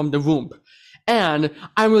musician from the womb. And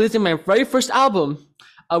I'm releasing my very first album,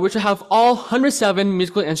 which will have all 107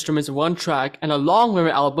 musical instruments in one track and a long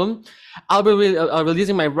memory album. I'll be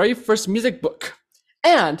releasing my very first music book.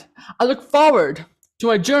 And I look forward to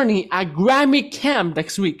my journey at Grammy Camp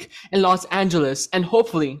next week in Los Angeles, and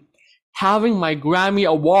hopefully having my Grammy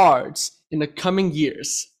Awards in the coming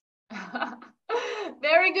years.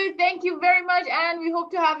 Very good. Thank you very much. And we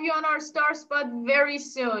hope to have you on our star spot very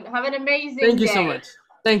soon. Have an amazing day. Thank you so much.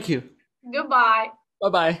 Thank you. Goodbye.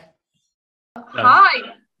 Bye-bye.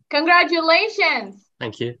 Hi. Congratulations.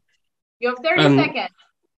 Thank you. You have 30 seconds.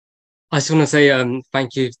 I just want to say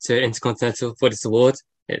thank you to InterContinental for this award.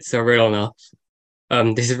 It's a real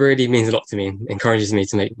honor. This really means a lot to me, encourages me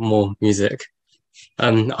to make more music.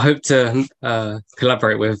 I hope to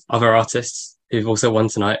collaborate with other artists who've also won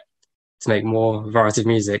tonight to make more variety of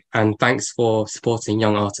music. And thanks for supporting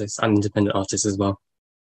young artists and independent artists as well.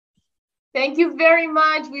 Thank you very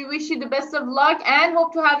much. We wish you the best of luck and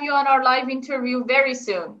hope to have you on our live interview very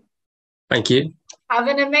soon. Thank you. Have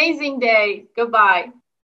an amazing day. Goodbye.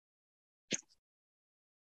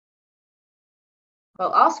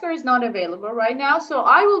 Well, Oscar is not available right now, so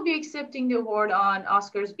I will be accepting the award on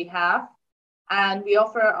Oscar's behalf. And we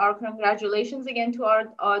offer our congratulations again to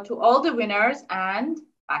all the winners, and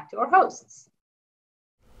back to our hosts.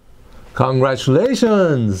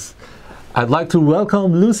 Congratulations! I'd like to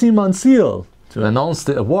welcome Lucy Manciel to announce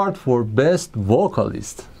the award for Best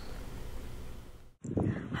Vocalist.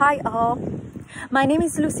 Hi all. My name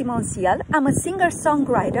is Lucy Monsial. I'm a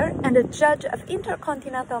singer-songwriter and a judge of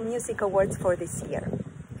InterContinental Music Awards for this year.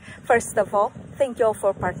 First of all, thank you all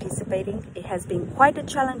for participating. It has been quite a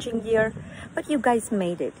challenging year, but you guys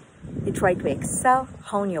made it. You tried to excel,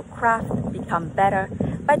 hone your craft, become better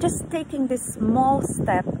by just taking this small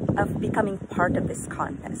step of becoming part of this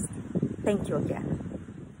contest. Thank you again.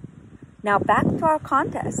 Now back to our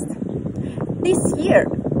contest. This year,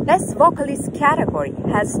 Best Vocalist category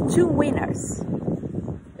has 2 winners.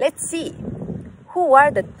 Let's see, who are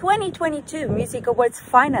the 2022 Music Awards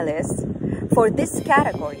finalists for this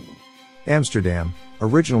category? Amsterdam,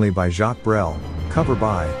 originally by Jacques Brel, cover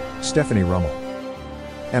by Stephanie Rummel.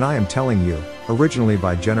 And I Am Telling You, originally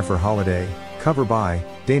by Jennifer Holliday, cover by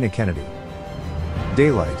Dana Kennedy.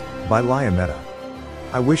 Daylight, by Laia Meta.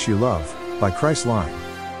 I Wish You Love, by Chris Line.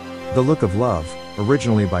 The Look of Love,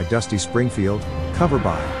 originally by Dusty Springfield, cover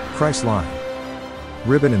by Chris Line.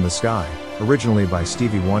 Ribbon in the Sky, originally by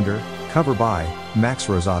Stevie Wonder, cover by Max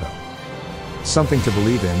Rosato. Something to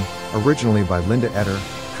Believe In, originally by Linda Eder,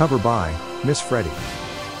 cover by Miss Freddie.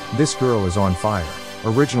 This Girl Is on Fire,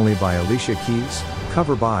 originally by Alicia Keys,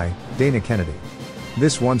 cover by Dana Kennedy.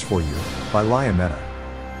 This One's For You, by Laia Meta.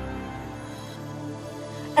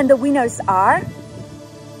 And the winners are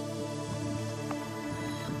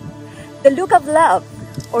The Look of Love,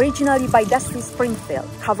 originally by Dusty Springfield,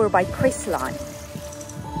 cover by Chris Line.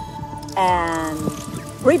 And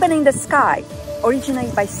Ribbon in the Sky,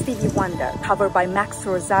 originally by Stevie Wonder, cover by Max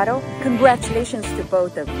Rosato. Congratulations to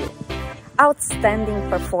both of you. Outstanding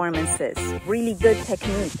performances, really good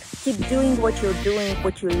technique. Keep doing what you're doing,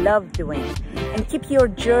 what you love doing, and keep your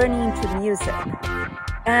journey into music.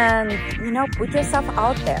 And, put yourself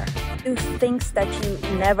out there. Do things that you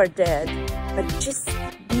never did, but just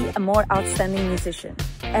be a more outstanding musician.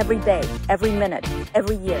 Every day, every minute,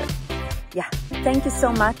 every year. Yeah, thank you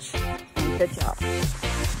so much, and good job.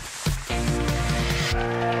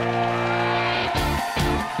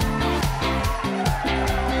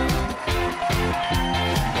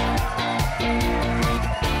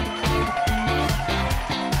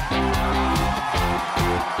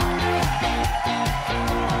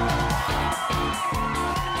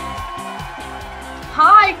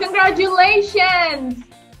 Hi, congratulations!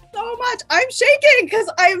 So much. I'm shaking because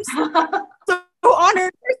I'm so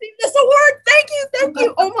honored to receive this award. Thank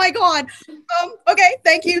you. Oh my God. Okay,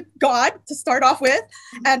 thank you, God, to start off with.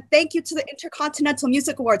 And thank you to the InterContinental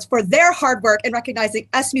Music Awards for their hard work in recognizing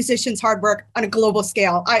us musicians' hard work on a global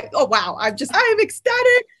scale. I am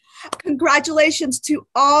ecstatic. Congratulations to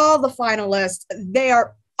all the finalists. They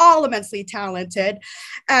are all immensely talented.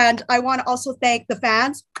 And I want to also thank the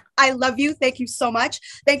fans. I love you. Thank you so much.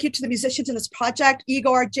 Thank you to the musicians in this project,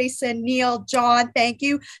 Igor, Jason, Neil, John, thank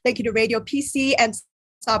you. Thank you to Radio PC and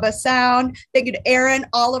Saba Sound. Thank you to Aaron,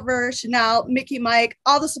 Oliver, Chanel, Mickey, Mike,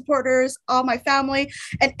 all the supporters, all my family,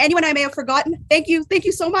 and anyone I may have forgotten. Thank you. Thank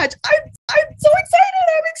you so much. I'm so excited.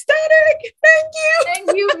 I'm ecstatic. Thank you.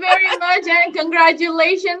 Thank you very much, and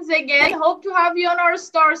congratulations again. Hope to have you on our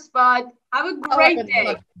star spot. Have a great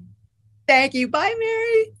day. Thank you. Bye,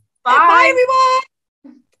 Mary. Bye. Bye, everyone.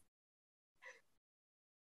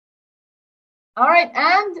 All right,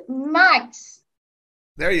 and Max.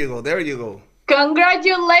 There you go.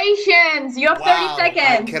 Congratulations. You have 30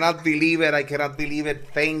 seconds. I cannot believe it.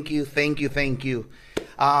 Thank you.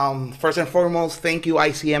 First and foremost, thank you,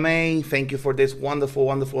 ICMA. Thank you for this wonderful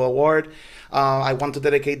award. I want to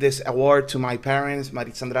dedicate this award to my parents,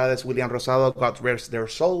 Maritza Andrade, William Rosado, God rest their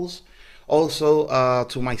souls. Also,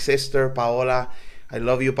 to my sister, Paola. I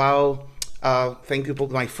love you, Pao. Thank you to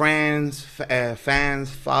my friends, fans,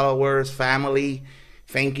 followers, family.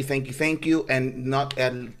 Thank you.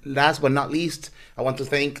 And last but not least, I want to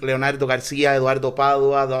thank Leonardo Garcia, Eduardo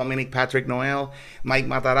Padua, Dominic Patrick Noel, Mike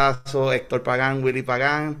Matarazzo, Hector Pagan, Willie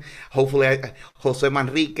Pagan, hopefully Jose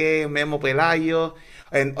Manrique, Memo Pelayo,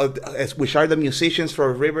 and which are the musicians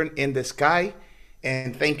for Ribbon in the Sky.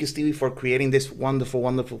 And thank you, Stevie, for creating this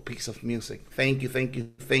wonderful piece of music. Thank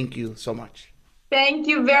you so much. Thank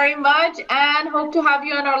you very much, and hope to have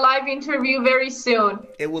you on our live interview very soon.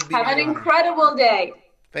 It will be have an incredible day.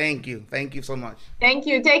 Thank you so much. Thank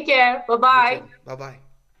you. Take care. Bye-bye. Bye-bye.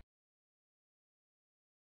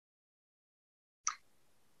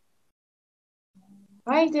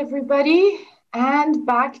 Right, everybody, and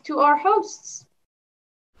back to our hosts.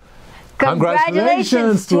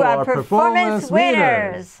 Congratulations to our performance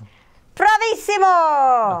winners.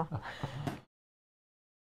 Bravissimo!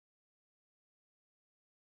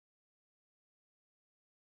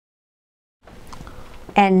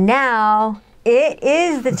 And now it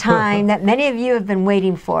is the time that many of you have been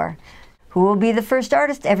waiting for. who will be the first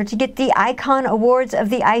artist ever to get the Icon Awards of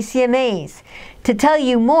the ICMAs. To tell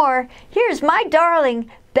you more, here's my darling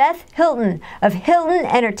Beth Hilton of Hilton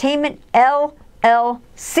Entertainment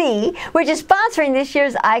LLC, which is sponsoring this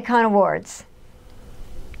year's Icon Awards.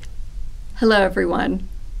 Hello, everyone.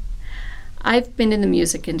 I've been in the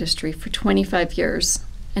music industry for 25 years,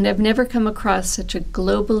 and I've never come across such a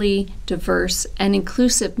globally diverse and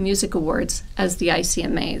inclusive music awards as the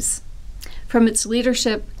ICMAs, from its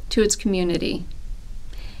leadership to its community.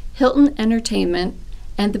 Hilton Entertainment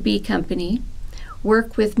and the B Company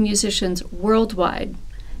work with musicians worldwide,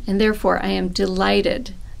 and therefore I am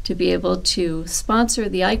delighted to be able to sponsor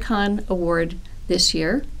the Icon Award this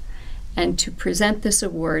year and to present this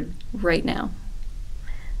award right now.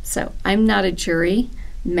 So I'm not a jury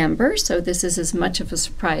member, so this is as much of a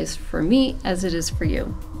surprise for me as it is for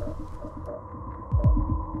you.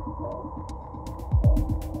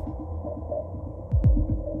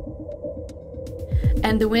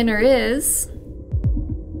 And the winner is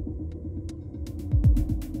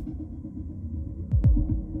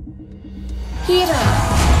Hira.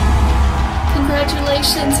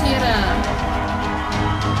 Congratulations, Hira.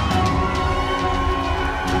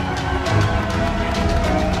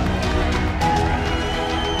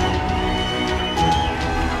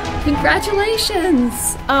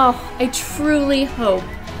 Congratulations! Oh, I truly hope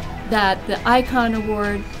that the Icon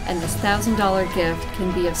Award and this $1,000 gift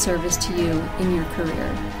can be of service to you in your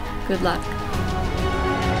career. Good luck.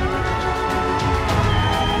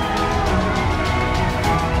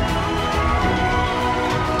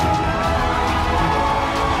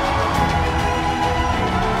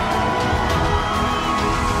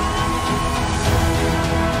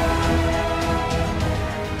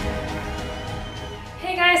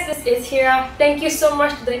 Is Hira. Thank you so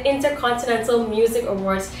much to the InterContinental Music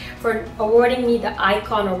Awards for awarding me the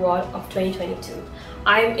Icon Award of 2022.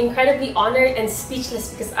 I'm incredibly honored and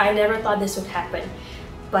speechless because I never thought this would happen.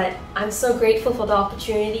 But I'm so grateful for the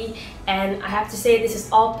opportunity, and I have to say this is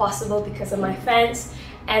all possible because of my fans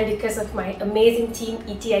and because of my amazing team,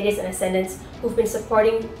 ET Ideas and Ascendants, who've been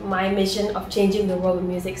supporting my mission of changing the world of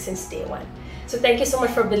music since day one. So thank you so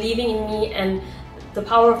much for believing in me and the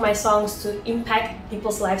power of my songs to impact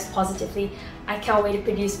people's lives positively. I can't wait to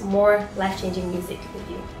produce more life-changing music with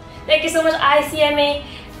you. Thank you so much, ICMA.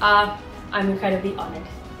 I'm incredibly honored.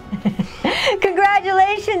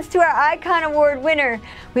 Congratulations to our Icon Award winner.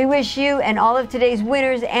 We wish you and all of today's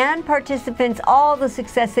winners and participants all the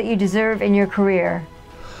success that you deserve in your career.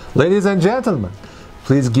 Ladies and gentlemen,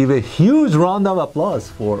 please give a huge round of applause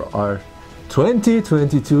for our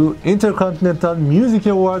 2022 InterContinental Music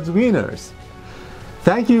Awards winners.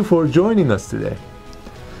 Thank you for joining us today.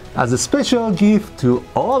 As a special gift to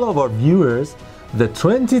all of our viewers, the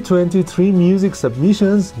 2023 music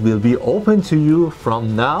submissions will be open to you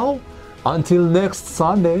from now until next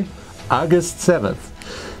Sunday, August 7th,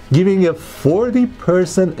 giving a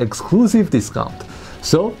 40% exclusive discount.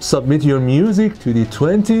 So submit your music to the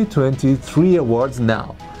 2023 awards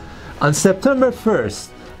now. On September 1st,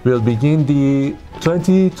 we'll begin the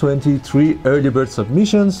 2023 early bird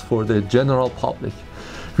submissions for the general public.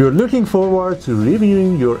 We're looking forward to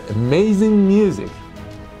reviewing your amazing music.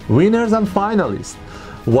 Winners and finalists,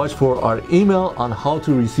 watch for our email on how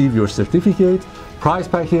to receive your certificate, prize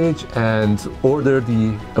package, and order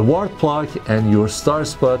the award plaque and your star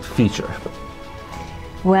spot feature.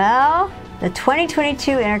 Well, the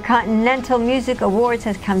 2022 InterContinental Music Awards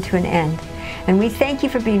has come to an end, and we thank you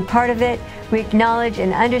for being part of it. We acknowledge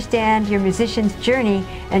and understand your musician's journey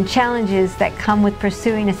and challenges that come with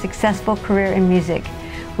pursuing a successful career in music.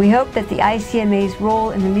 We hope that the ICMA's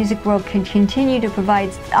role in the music world can continue to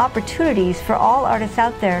provide opportunities for all artists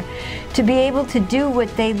out there to be able to do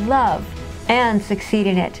what they love and succeed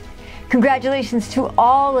in it. Congratulations to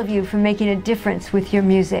all of you for making a difference with your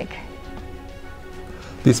music.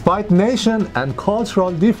 Despite nation and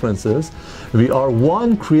cultural differences, we are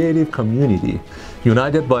one creative community,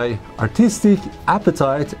 united by artistic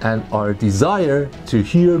appetite and our desire to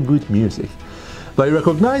hear good music. By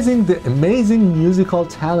recognizing the amazing musical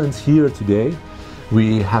talents here today,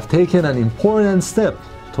 we have taken an important step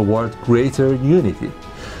toward greater unity.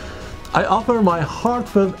 I offer my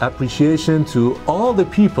heartfelt appreciation to all the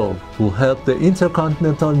people who helped the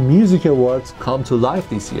InterContinental Music Awards come to life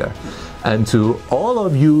this year, and to all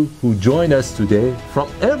of you who join us today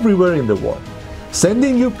from everywhere in the world.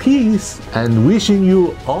 Sending you peace and wishing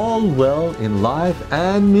you all well in life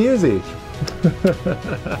and music.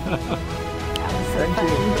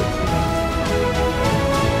 Thank you.